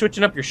 Are you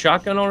switching up your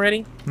shotgun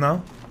already?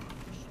 No,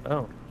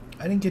 Oh.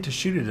 I didn't get to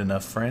shoot it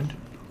enough, friend.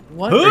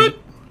 What are you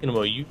talking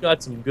about? You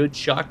got some good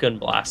shotgun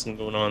blasting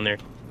going on there.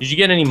 Did you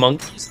get any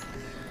monkeys?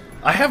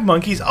 I have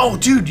monkeys. Oh,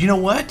 dude, you know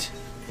what?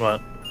 What?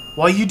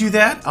 While you do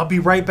that, I'll be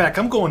right back.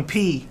 I'm going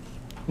pee.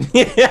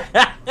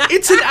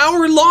 It's an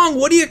hour long.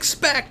 What do you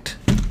expect?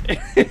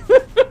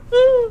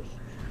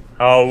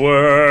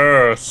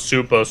 Our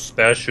super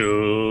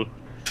special.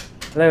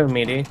 Hello,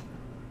 matey.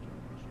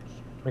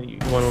 What do you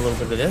want a little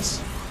bit of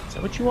this? Is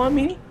that what you want,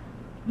 matey?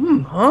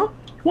 Huh?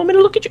 You want me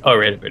to look at you? Oh,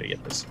 right, I better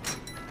get this.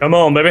 Come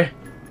on, baby.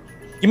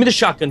 Give me the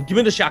shotgun. Give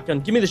me the shotgun.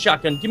 Give me the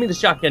shotgun. Give me the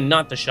shotgun,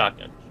 not the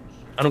shotgun.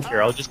 I don't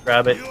care. I'll just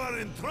grab it. You are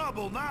in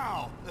trouble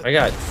now. I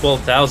got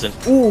 12,000.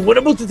 Ooh, what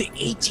about the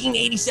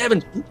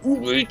 1887s?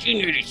 Ooh,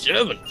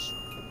 1887s.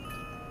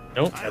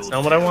 Nope, that's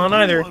not what I want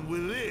either.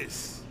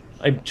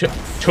 I'm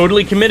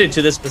totally committed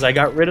to this because I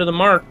got rid of the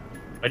mark.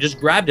 I just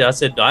grabbed it. I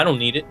said, I don't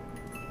need it.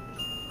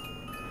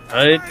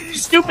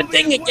 Stupid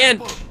thing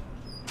again. Oh,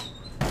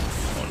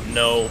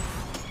 no.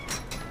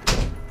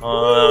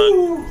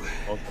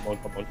 Come on,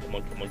 come on, come on, come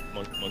on, come on, come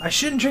on, come on. I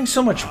shouldn't drink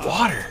so much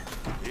water.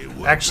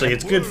 Actually,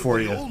 it's good for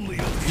you.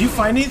 Did you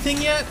find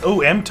anything yet? Oh,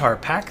 MTAR,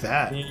 pack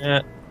that.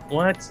 Yeah.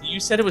 What? You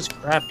said it was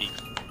crappy.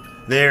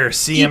 There,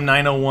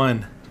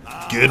 CM901.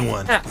 Good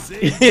one. It's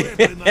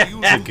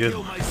a good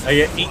one.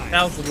 I got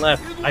 8,000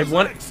 left. I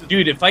want,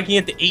 dude. If I can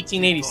get the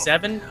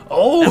 1887.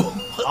 Oh!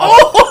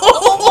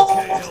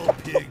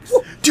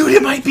 Dude,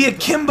 it might be a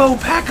Kimbo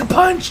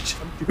Pack-a-Punched.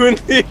 Doing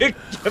the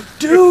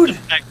Dude.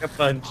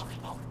 Pack-a-punch.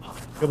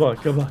 Come on,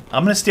 come on.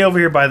 I'm gonna stay over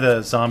here by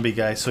the zombie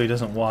guy so he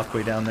doesn't walk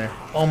way down there.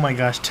 Oh my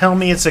gosh, tell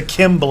me it's a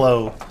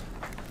Kimblow.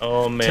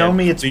 Oh man. Tell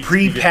me it's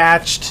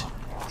pre-patched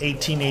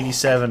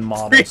 1887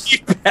 models.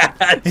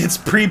 Pre-patch. It's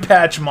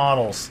pre-patch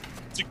models.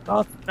 It's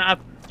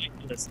not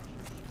ridiculous.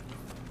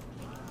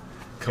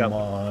 Come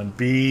on,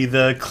 be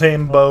the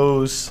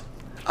Kimbos.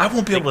 I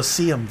won't be able to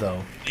see them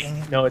though. Dang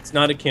it. No, it's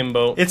not a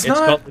Kimbo. It's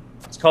not?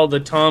 It's called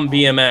the Tom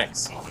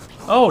BMX.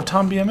 Oh,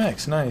 Tom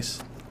BMX,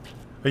 nice.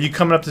 Are you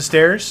coming up the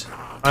stairs?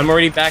 I'm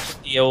already back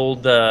at the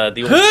old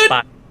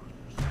spot.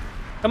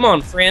 Come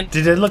on, friend.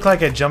 Did it look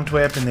like I jumped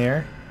way up in the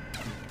air?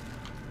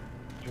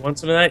 You want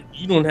some of that?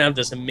 You don't have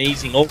this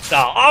amazing old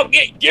style. Oh,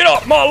 get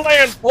off my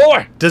land,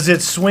 boy! Does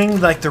it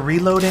swing like the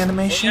reload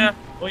animation? Oh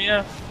yeah, oh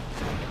yeah.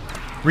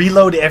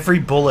 Reload every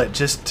bullet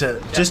just to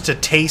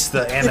taste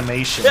the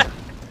animation.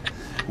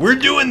 We're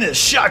doing this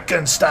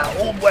shotgun style,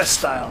 Old West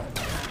style.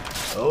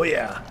 Oh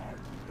yeah.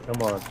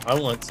 Come on, I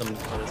want some of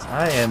this.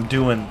 I am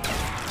doing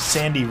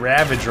Sandy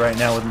Ravage right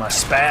now with my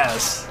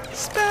spaz.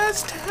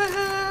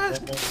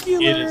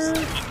 Spaz-tacular.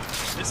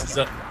 This is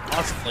a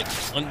awesome, like,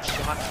 one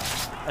shot.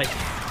 Like,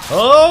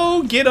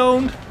 oh, get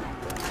owned.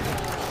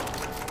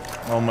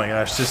 Oh my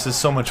gosh, this is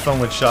so much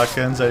fun with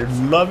shotguns. I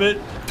love it.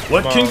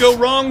 What can go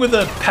wrong with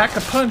a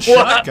pack-a-punch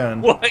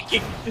shotgun?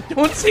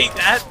 Don't say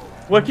that.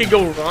 What can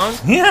go wrong?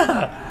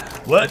 Yeah.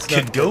 What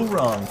could go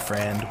wrong,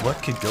 friend?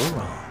 What could go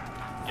wrong?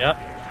 Yep.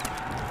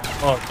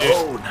 Oh, dude.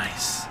 Oh,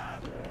 nice.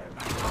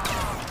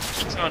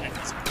 It's on it.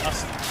 It's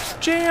awesome.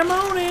 Jam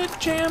on it,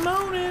 jam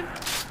on it.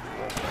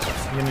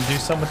 You gonna do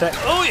something with that?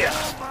 Oh yeah.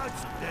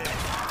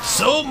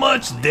 So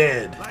much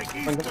dead.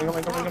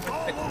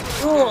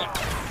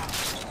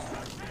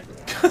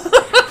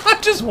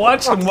 Just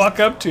watch him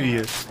walk up to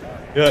you.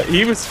 Yeah,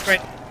 he was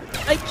great.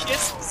 I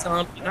kissed the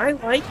zombie and I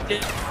liked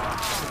it.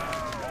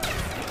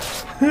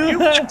 You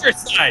watch your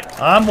side.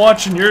 I'm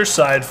watching your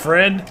side,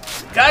 friend.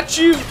 Got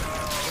you.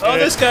 Oh,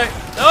 this guy.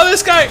 Oh,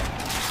 this guy.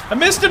 I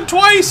missed him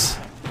twice.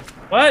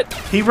 What?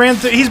 He ran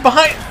through. He's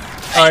behind.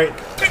 All right.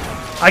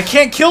 I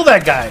can't kill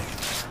that guy.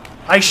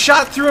 I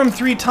shot through him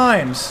 3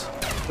 times.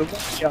 All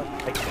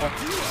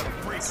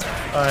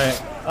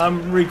right.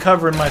 I'm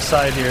recovering my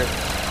side here.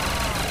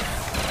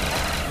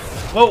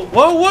 Whoa,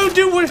 whoa, whoa,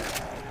 dude. What?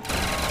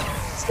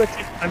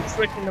 I'm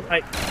switching the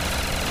mic.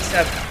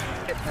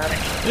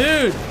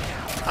 Dude,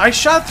 I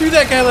shot through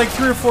that guy like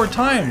 3 or 4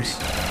 times.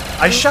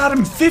 I shot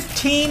him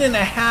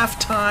 15.5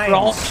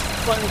 times.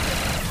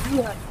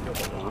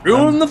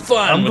 Ruin the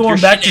fun. I'm going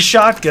back to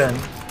shotgun.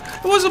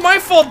 It wasn't my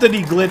fault that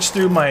he glitched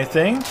through my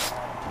thing.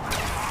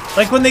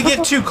 Like when they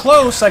get too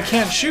close, I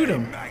can't shoot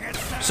him.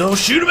 So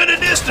shoot him at a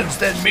distance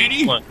then,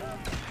 matey.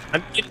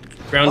 I'm getting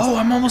ground. Oh,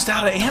 I'm almost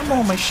out of ammo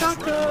on my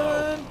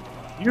shotgun.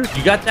 You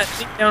got that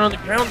thing down on the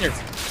ground there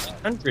for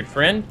 100,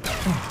 friend.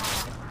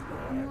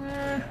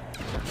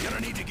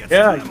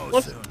 Yeah.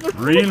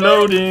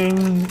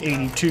 Reloading.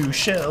 82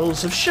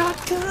 shells of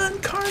shotgun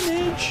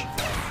carnage.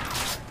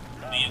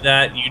 Leave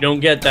that. You don't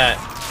get that.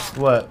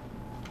 What?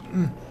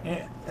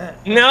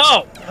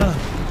 No.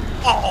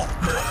 Oh.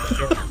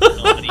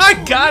 I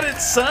got it,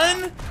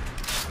 son.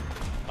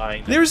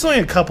 Fine. There was only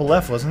a couple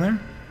left, wasn't there?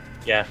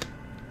 Yeah.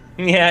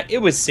 Yeah, it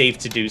was safe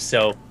to do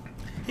so.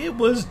 It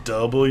was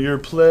double your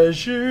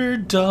pleasure,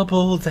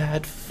 double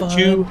that fun.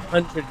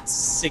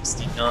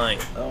 269.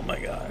 Oh my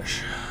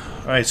gosh.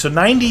 Alright, so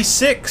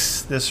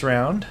 96 this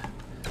round.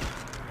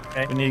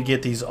 Okay. We need to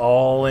get these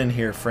all in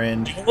here,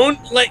 friend.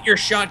 Don't let your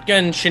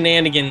shotgun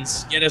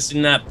shenanigans get us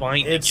in that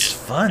bind. It's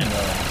fun,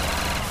 though.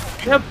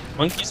 You have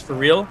monkeys for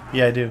real?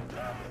 Yeah, I do.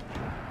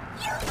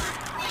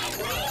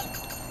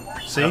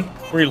 See?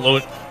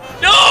 Reload.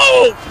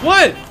 No!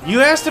 What?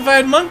 You asked if I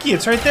had monkey.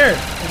 It's right there.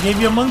 I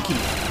gave you a monkey.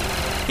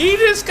 He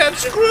just got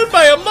screwed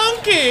by a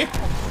monkey.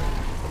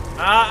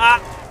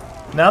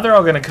 Now they're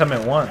all gonna come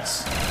at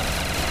once.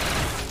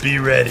 Be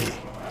ready.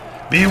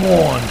 Be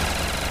warned.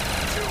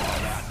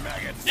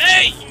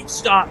 Hey, you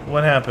stop.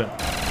 What happened?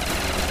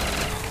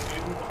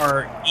 You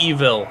are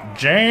evil.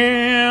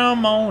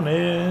 Jam on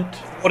it.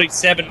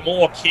 47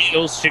 more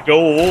kills to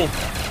go.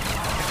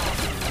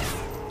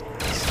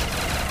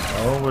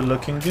 Oh, we're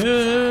looking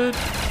good.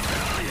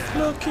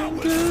 Looking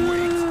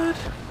good.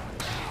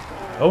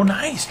 Oh,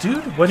 nice,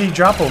 dude. What did he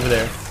drop over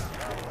there?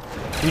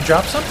 Did he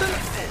drop something?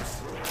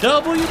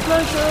 Double your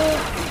pleasure.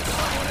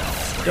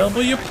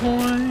 Double your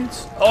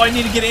points. Oh, I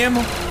need to get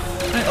ammo.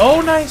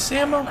 Oh, nice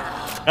ammo.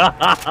 Nice.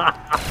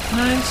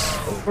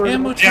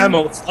 Ammo time.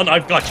 Ammo, son,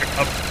 I've got you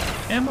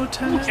covered. Ammo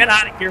time. Get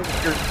out of here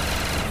with your...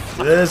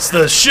 That's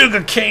the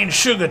sugar cane,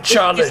 sugar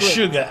Charlie,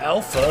 sugar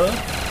Alpha.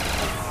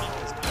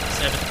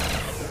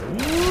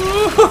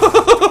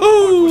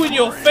 Ooh, in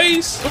your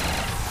face.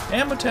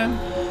 Ammo time.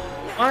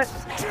 What?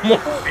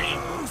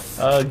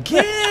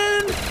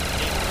 Again.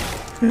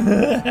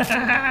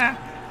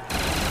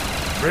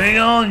 Bring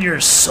on your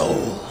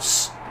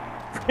souls.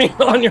 Bring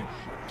on your...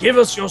 Give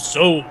us your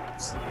souls.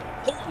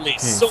 Holy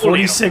soul.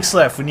 46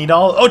 left. We need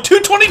all... Oh,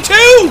 222!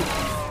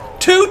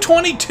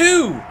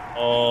 222!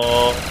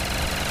 Oh.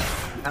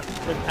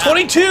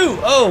 22!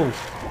 Oh!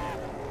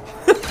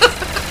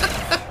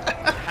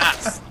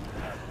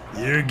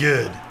 You're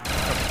good.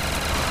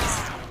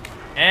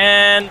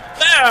 And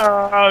there!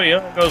 Oh,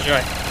 yeah, goes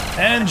right.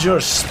 And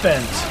you're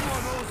spent.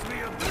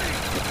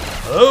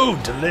 Oh,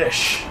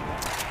 delish.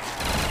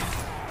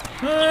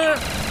 Yeah.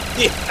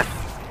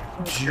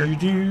 Oh,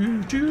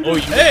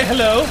 hey,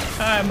 hello.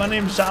 Hi, my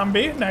name's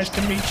Zombie. Nice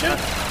to meet you.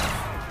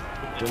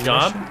 Good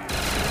job.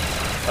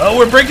 Oh,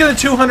 we're breaking the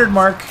 200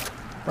 mark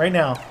right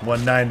now.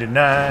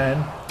 199.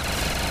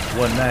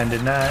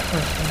 199.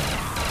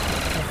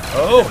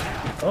 Oh,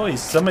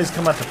 somebody's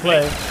come out to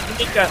play.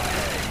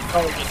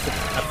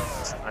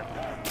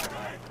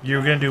 You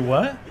were gonna do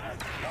what?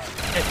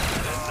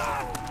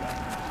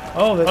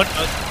 Oh, that's...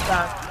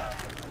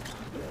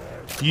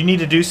 You need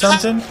to do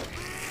something?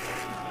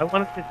 I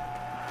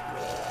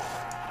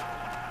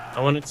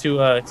wanted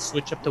to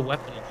switch up the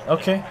weapon.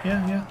 Okay,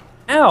 yeah.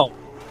 Ow!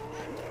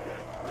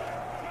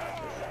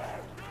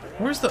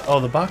 Where's the... Oh,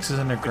 the box is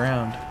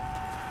underground.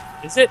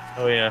 Is it?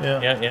 Oh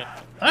yeah. Yeah.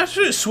 I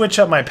should switch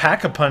up my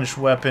Pack-a-Punch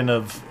weapon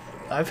of...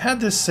 I've had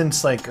this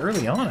since, like,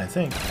 early on, I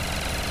think.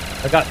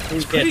 I got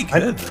It's pretty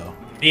good, though.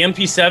 the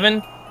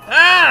MP7.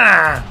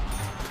 Ah!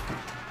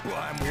 Well,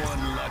 I'm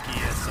one lucky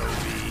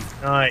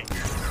SOB. Nice.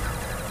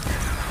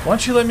 Why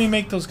don't you let me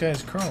make those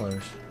guys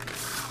crawlers?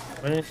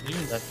 Why didn't you do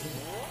that?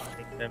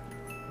 Make them.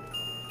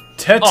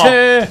 Tete!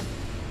 Oh.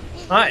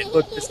 Hi,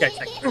 look, this guy's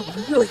like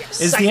really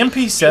excited. Is the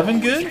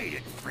MP7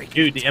 good?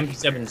 Dude, the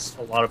MP7 is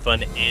a lot of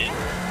fun and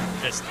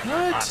just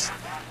What?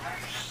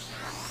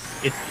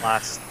 It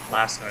lasts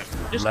time.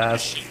 Just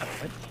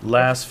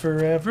Last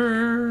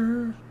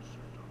forever.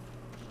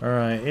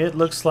 Alright, it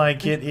looks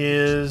like it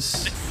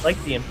is... It's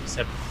like the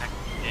MP7 back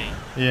in the day.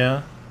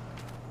 Yeah.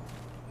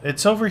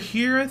 It's over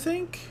here, I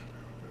think?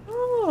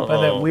 Oh.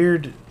 By that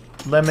weird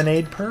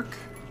lemonade perk?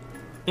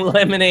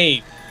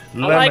 Lemonade.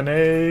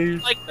 Lemonade.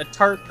 I like the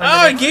tart.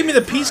 Oh, it gave me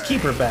the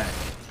Peacekeeper back.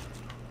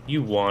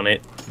 You want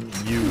it.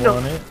 You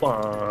want it?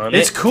 Want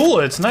It's it. cool,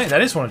 it's nice. I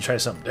just want to try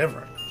something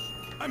different.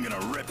 I'm gonna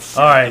rip shit.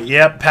 Alright,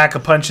 yep,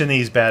 Pack-a-Punch in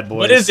these bad boys.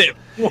 What is it?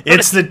 What?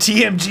 It's the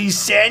TMG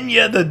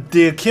Sanya,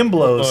 the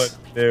Kimblos.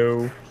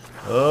 No.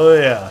 Oh,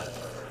 yeah.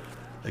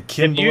 The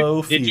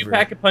Kimblo Did you Fever.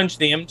 Pack-a-Punch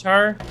the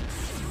MTAR?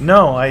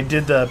 No, I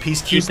did the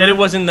Peacekeeper. You said it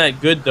wasn't that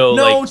good though.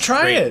 No, like, try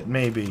straight. it,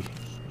 maybe.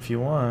 If you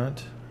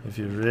want. If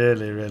you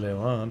really, really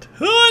want.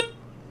 What?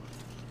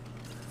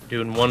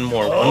 Doing one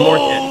more hit.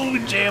 Oh,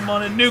 jam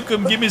on it, nuke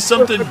 'em. Give me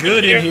something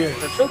good in here.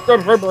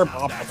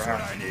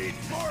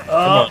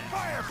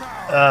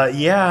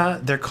 Yeah,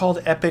 they're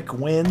called Epic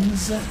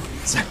Wins.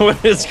 Is that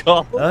what it's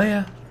called? Oh,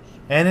 yeah.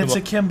 And it's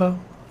a Kimbo.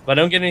 If I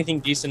don't get anything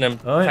decent, I'm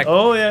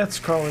Oh, yeah, it's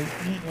crawling.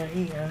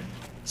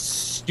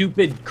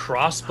 stupid How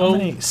crossbow.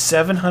 many?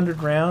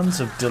 700 rounds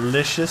of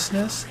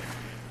deliciousness?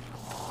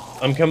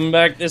 I'm coming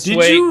back this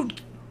way.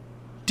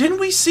 Didn't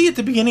we see at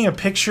the beginning a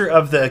picture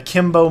of the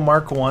Kimbo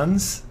Mark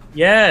 1s?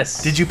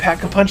 Yes. Did you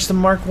Pack-a-Punch the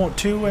Mark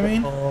 2, I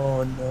mean?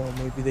 Oh no,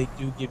 maybe they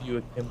do give you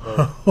a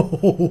Kimbo.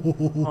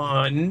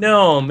 Oh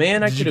no,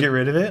 man, I Did you could get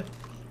rid of it?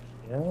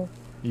 Yeah.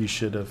 You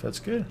should have. That's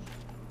good.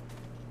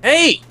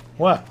 Hey,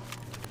 What?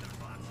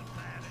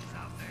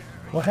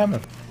 What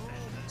happened?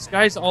 this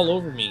guy's all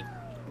over me.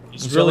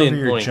 He's It's really all over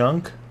your annoying.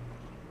 junk?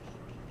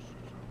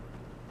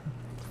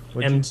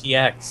 What'd you-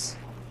 MTX.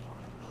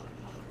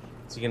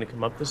 Is he gonna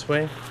come up this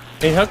way?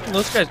 Hey, how come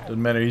those guys?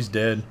 Doesn't matter, he's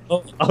dead.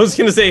 Oh, I was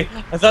gonna say.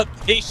 I thought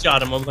they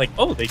shot him. I'm like,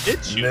 oh, they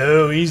did shoot.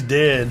 No, he's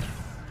dead.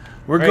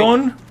 We're Right.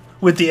 going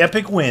with the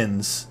Epic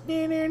Wins.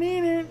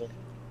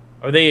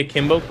 Are they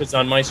akimbo? Because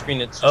on my screen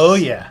it's just Oh,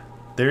 yeah.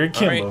 They're a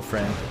Kimbo, right.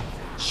 friend.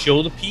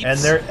 show the peeps. And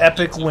they're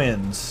Epic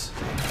Wins.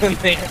 Oh,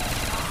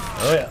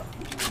 yeah.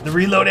 The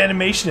reload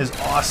animation is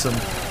awesome.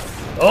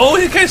 Oh,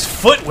 that guy's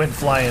foot went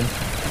flying.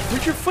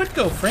 Where'd your foot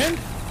go, friend?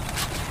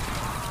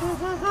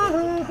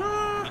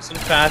 Nice and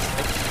fast,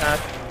 nice and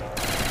fast.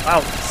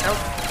 Wow,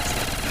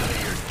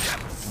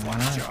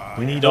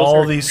 We need Those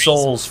all are these crazy.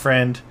 souls,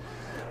 friend.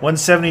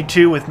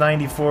 172 with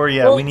 94.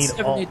 Yeah, we need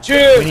all.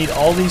 172. We need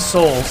all these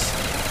souls.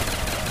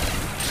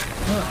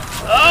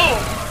 Oh,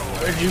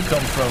 where'd you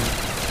come from?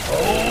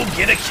 Oh,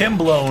 get a Kim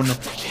blown.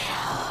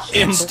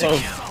 Kimbo.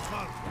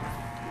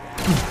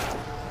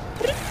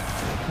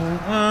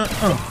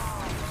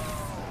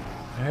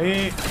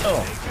 Hey,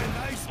 oh.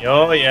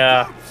 Oh,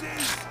 yeah.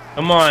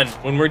 Come on.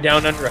 When we're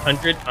down under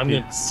 100, I'm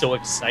gonna be so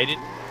excited.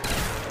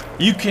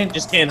 You can't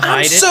Just can't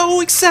hide it. I'm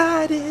so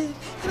excited,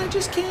 and I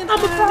just can't.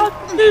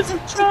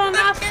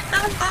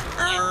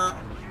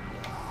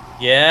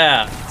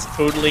 Yeah, it's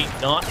totally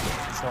not.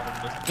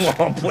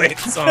 Oh, play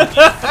the song.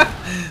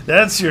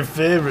 That's your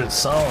favorite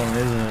song,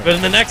 isn't it? But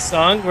in the next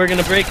song, we're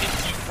gonna break into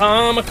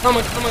come on.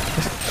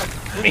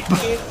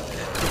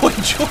 Boy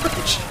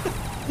George.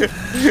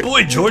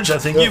 Boy George, I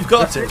think you've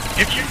got it.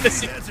 If you're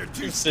missing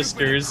Pointer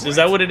Sisters, is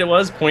that what it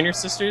was? Pointer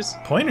Sisters?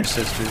 Pointer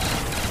Sisters.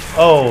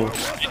 Oh,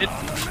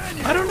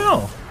 I don't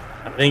know.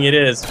 I think it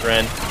is,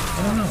 friend.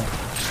 I don't know.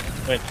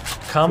 Wait,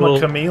 Comma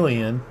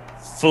chameleon.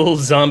 full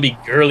zombie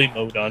girly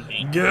mode on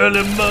me.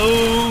 Girly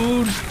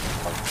mode.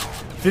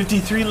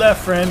 53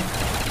 left, friend.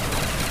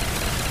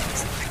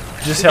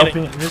 Just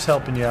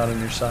helping you out on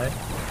your side.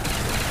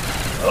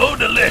 Oh,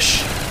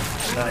 delish.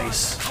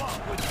 Nice.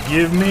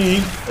 Give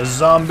me a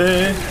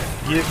zombie.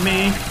 Give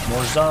me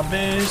more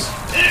zombies.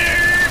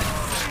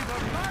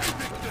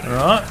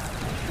 Alright.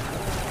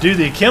 Dude,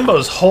 the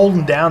akimbo's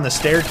holding down the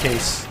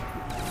staircase.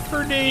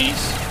 For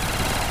days.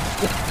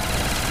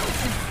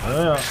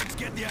 Well,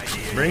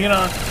 bring it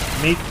on.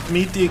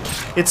 Meet the.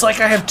 It's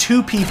like I have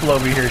two people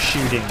over here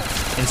shooting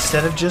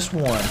instead of just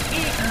one.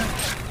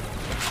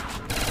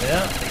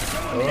 Yeah.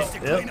 Oh,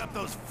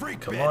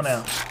 yep. Come on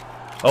out.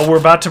 Oh, we're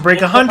about to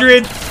break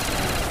 100.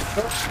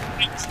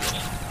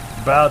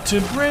 About to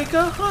break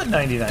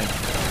 99.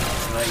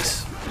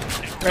 Nice.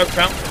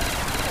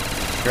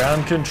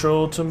 Ground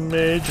control to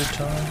Major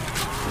Tom.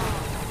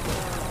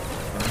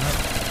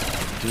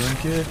 Doing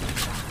good.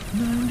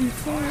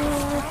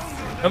 94.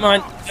 Come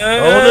on.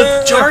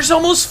 Oh, the jar's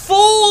almost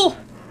full.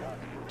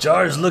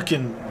 Jar's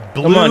looking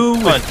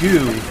blue with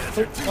goo.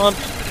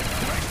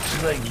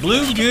 Like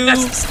blue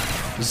goo,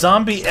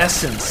 zombie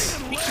essence.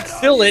 We can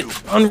fill it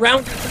on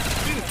round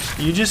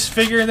 2. You just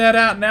figuring that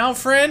out now,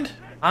 friend?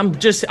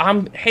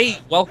 Hey,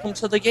 welcome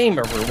to the game,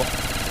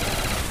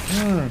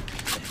 everyone.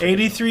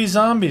 83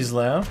 zombies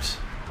left.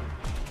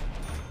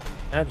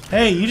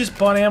 Hey, you just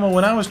bought ammo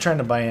when I was trying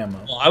to buy ammo.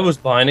 Well, I was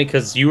buying it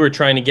because you were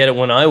trying to get it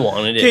when I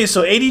wanted it. Okay,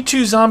 so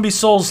 82 zombie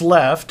souls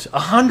left.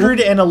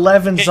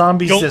 111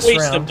 zombies this round. Don't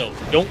waste them,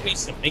 though. Don't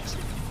waste them.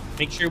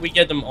 Make sure we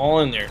get them all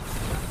in there.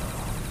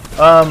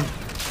 Oh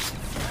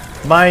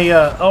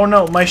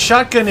no, my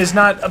shotgun is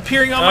not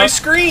appearing on my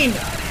screen.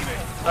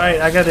 All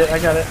right, I got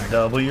it.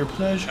 Double your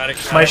pleasure. Got it.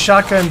 My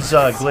shotgun's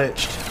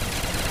glitched.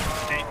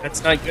 Hey,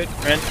 that's not good,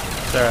 friend.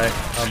 It's all right.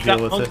 I'll deal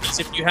with it.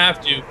 If you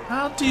have to.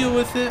 I'll deal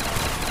with it.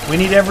 We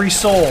need every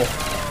soul.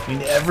 We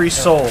need every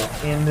soul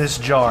in this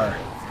jar.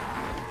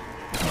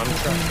 I'm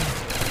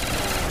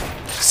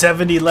trying.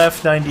 70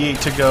 left, 98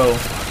 to go.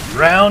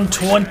 Round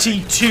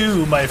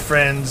 22, my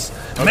friends.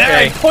 Okay.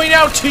 May I point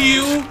out to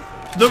you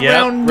the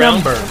round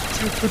number? Round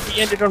 22 could be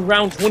ended on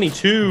round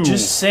 22.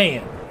 Just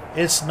saying.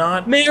 It's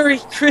not. Merry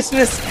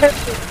Christmas,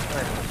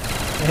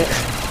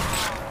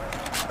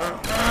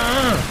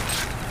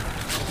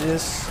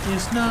 This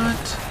is not.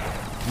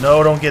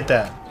 No, don't get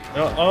that.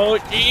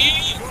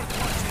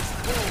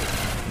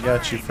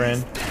 Got you,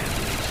 friend.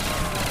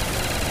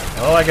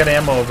 Oh, I got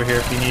ammo over here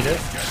if you need it.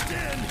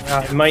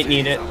 I might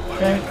need it.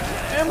 Okay.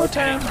 Ammo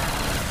time.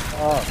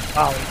 Oh,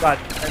 God.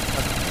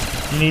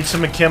 You need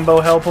some akimbo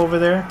help over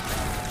there?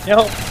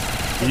 No.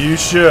 You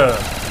should.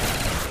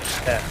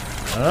 Yeah.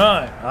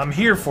 Alright, I'm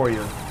here for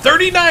you.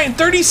 39,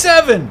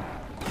 37!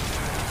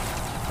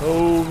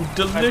 Oh,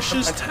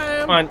 delicious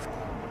time. Come on.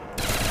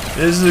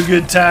 This is a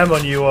good time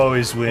on You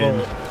Always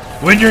Win.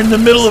 When you're in the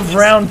middle of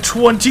round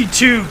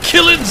 22,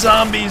 killing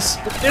zombies,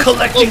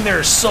 collecting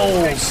their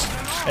souls,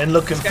 and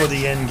looking for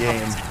the end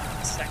game.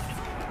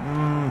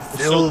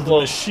 Fill the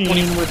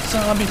machine with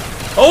zombies.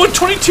 Oh, and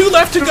 22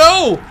 left to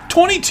go!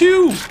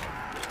 22!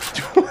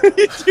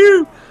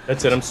 22!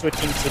 That's it, I'm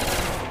switching to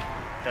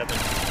 7.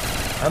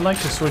 I'd like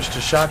to switch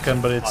to shotgun,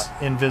 but it's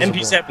invisible.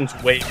 MP7's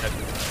way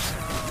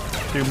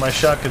better. Dude, my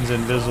shotgun's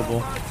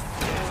invisible.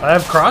 I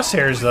have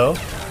crosshairs, though.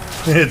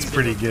 It's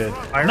pretty good.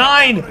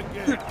 9!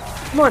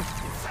 Come on!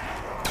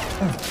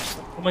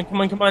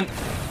 Come on.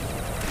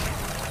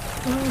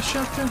 Oh,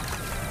 shotgun.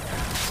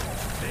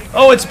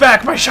 Oh, it's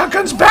back! My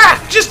shotgun's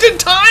back! Just in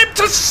time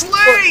to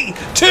slay!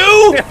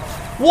 2!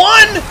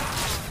 1!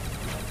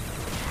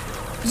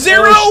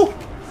 0!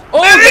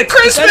 Merry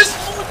Christmas!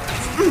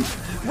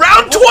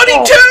 Round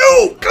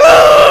 22!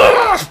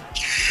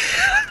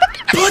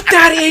 Put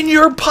that in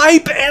your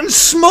pipe and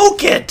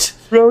smoke it!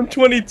 Round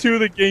 22,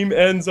 the game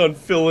ends on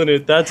filling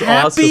it. That's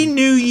awesome. Happy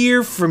New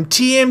Year from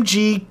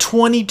TMG,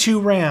 22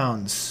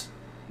 rounds.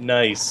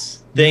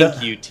 Nice.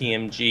 Thank you,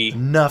 TMG.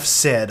 Enough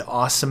said.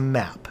 Awesome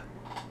map.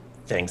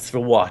 Thanks for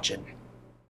watching.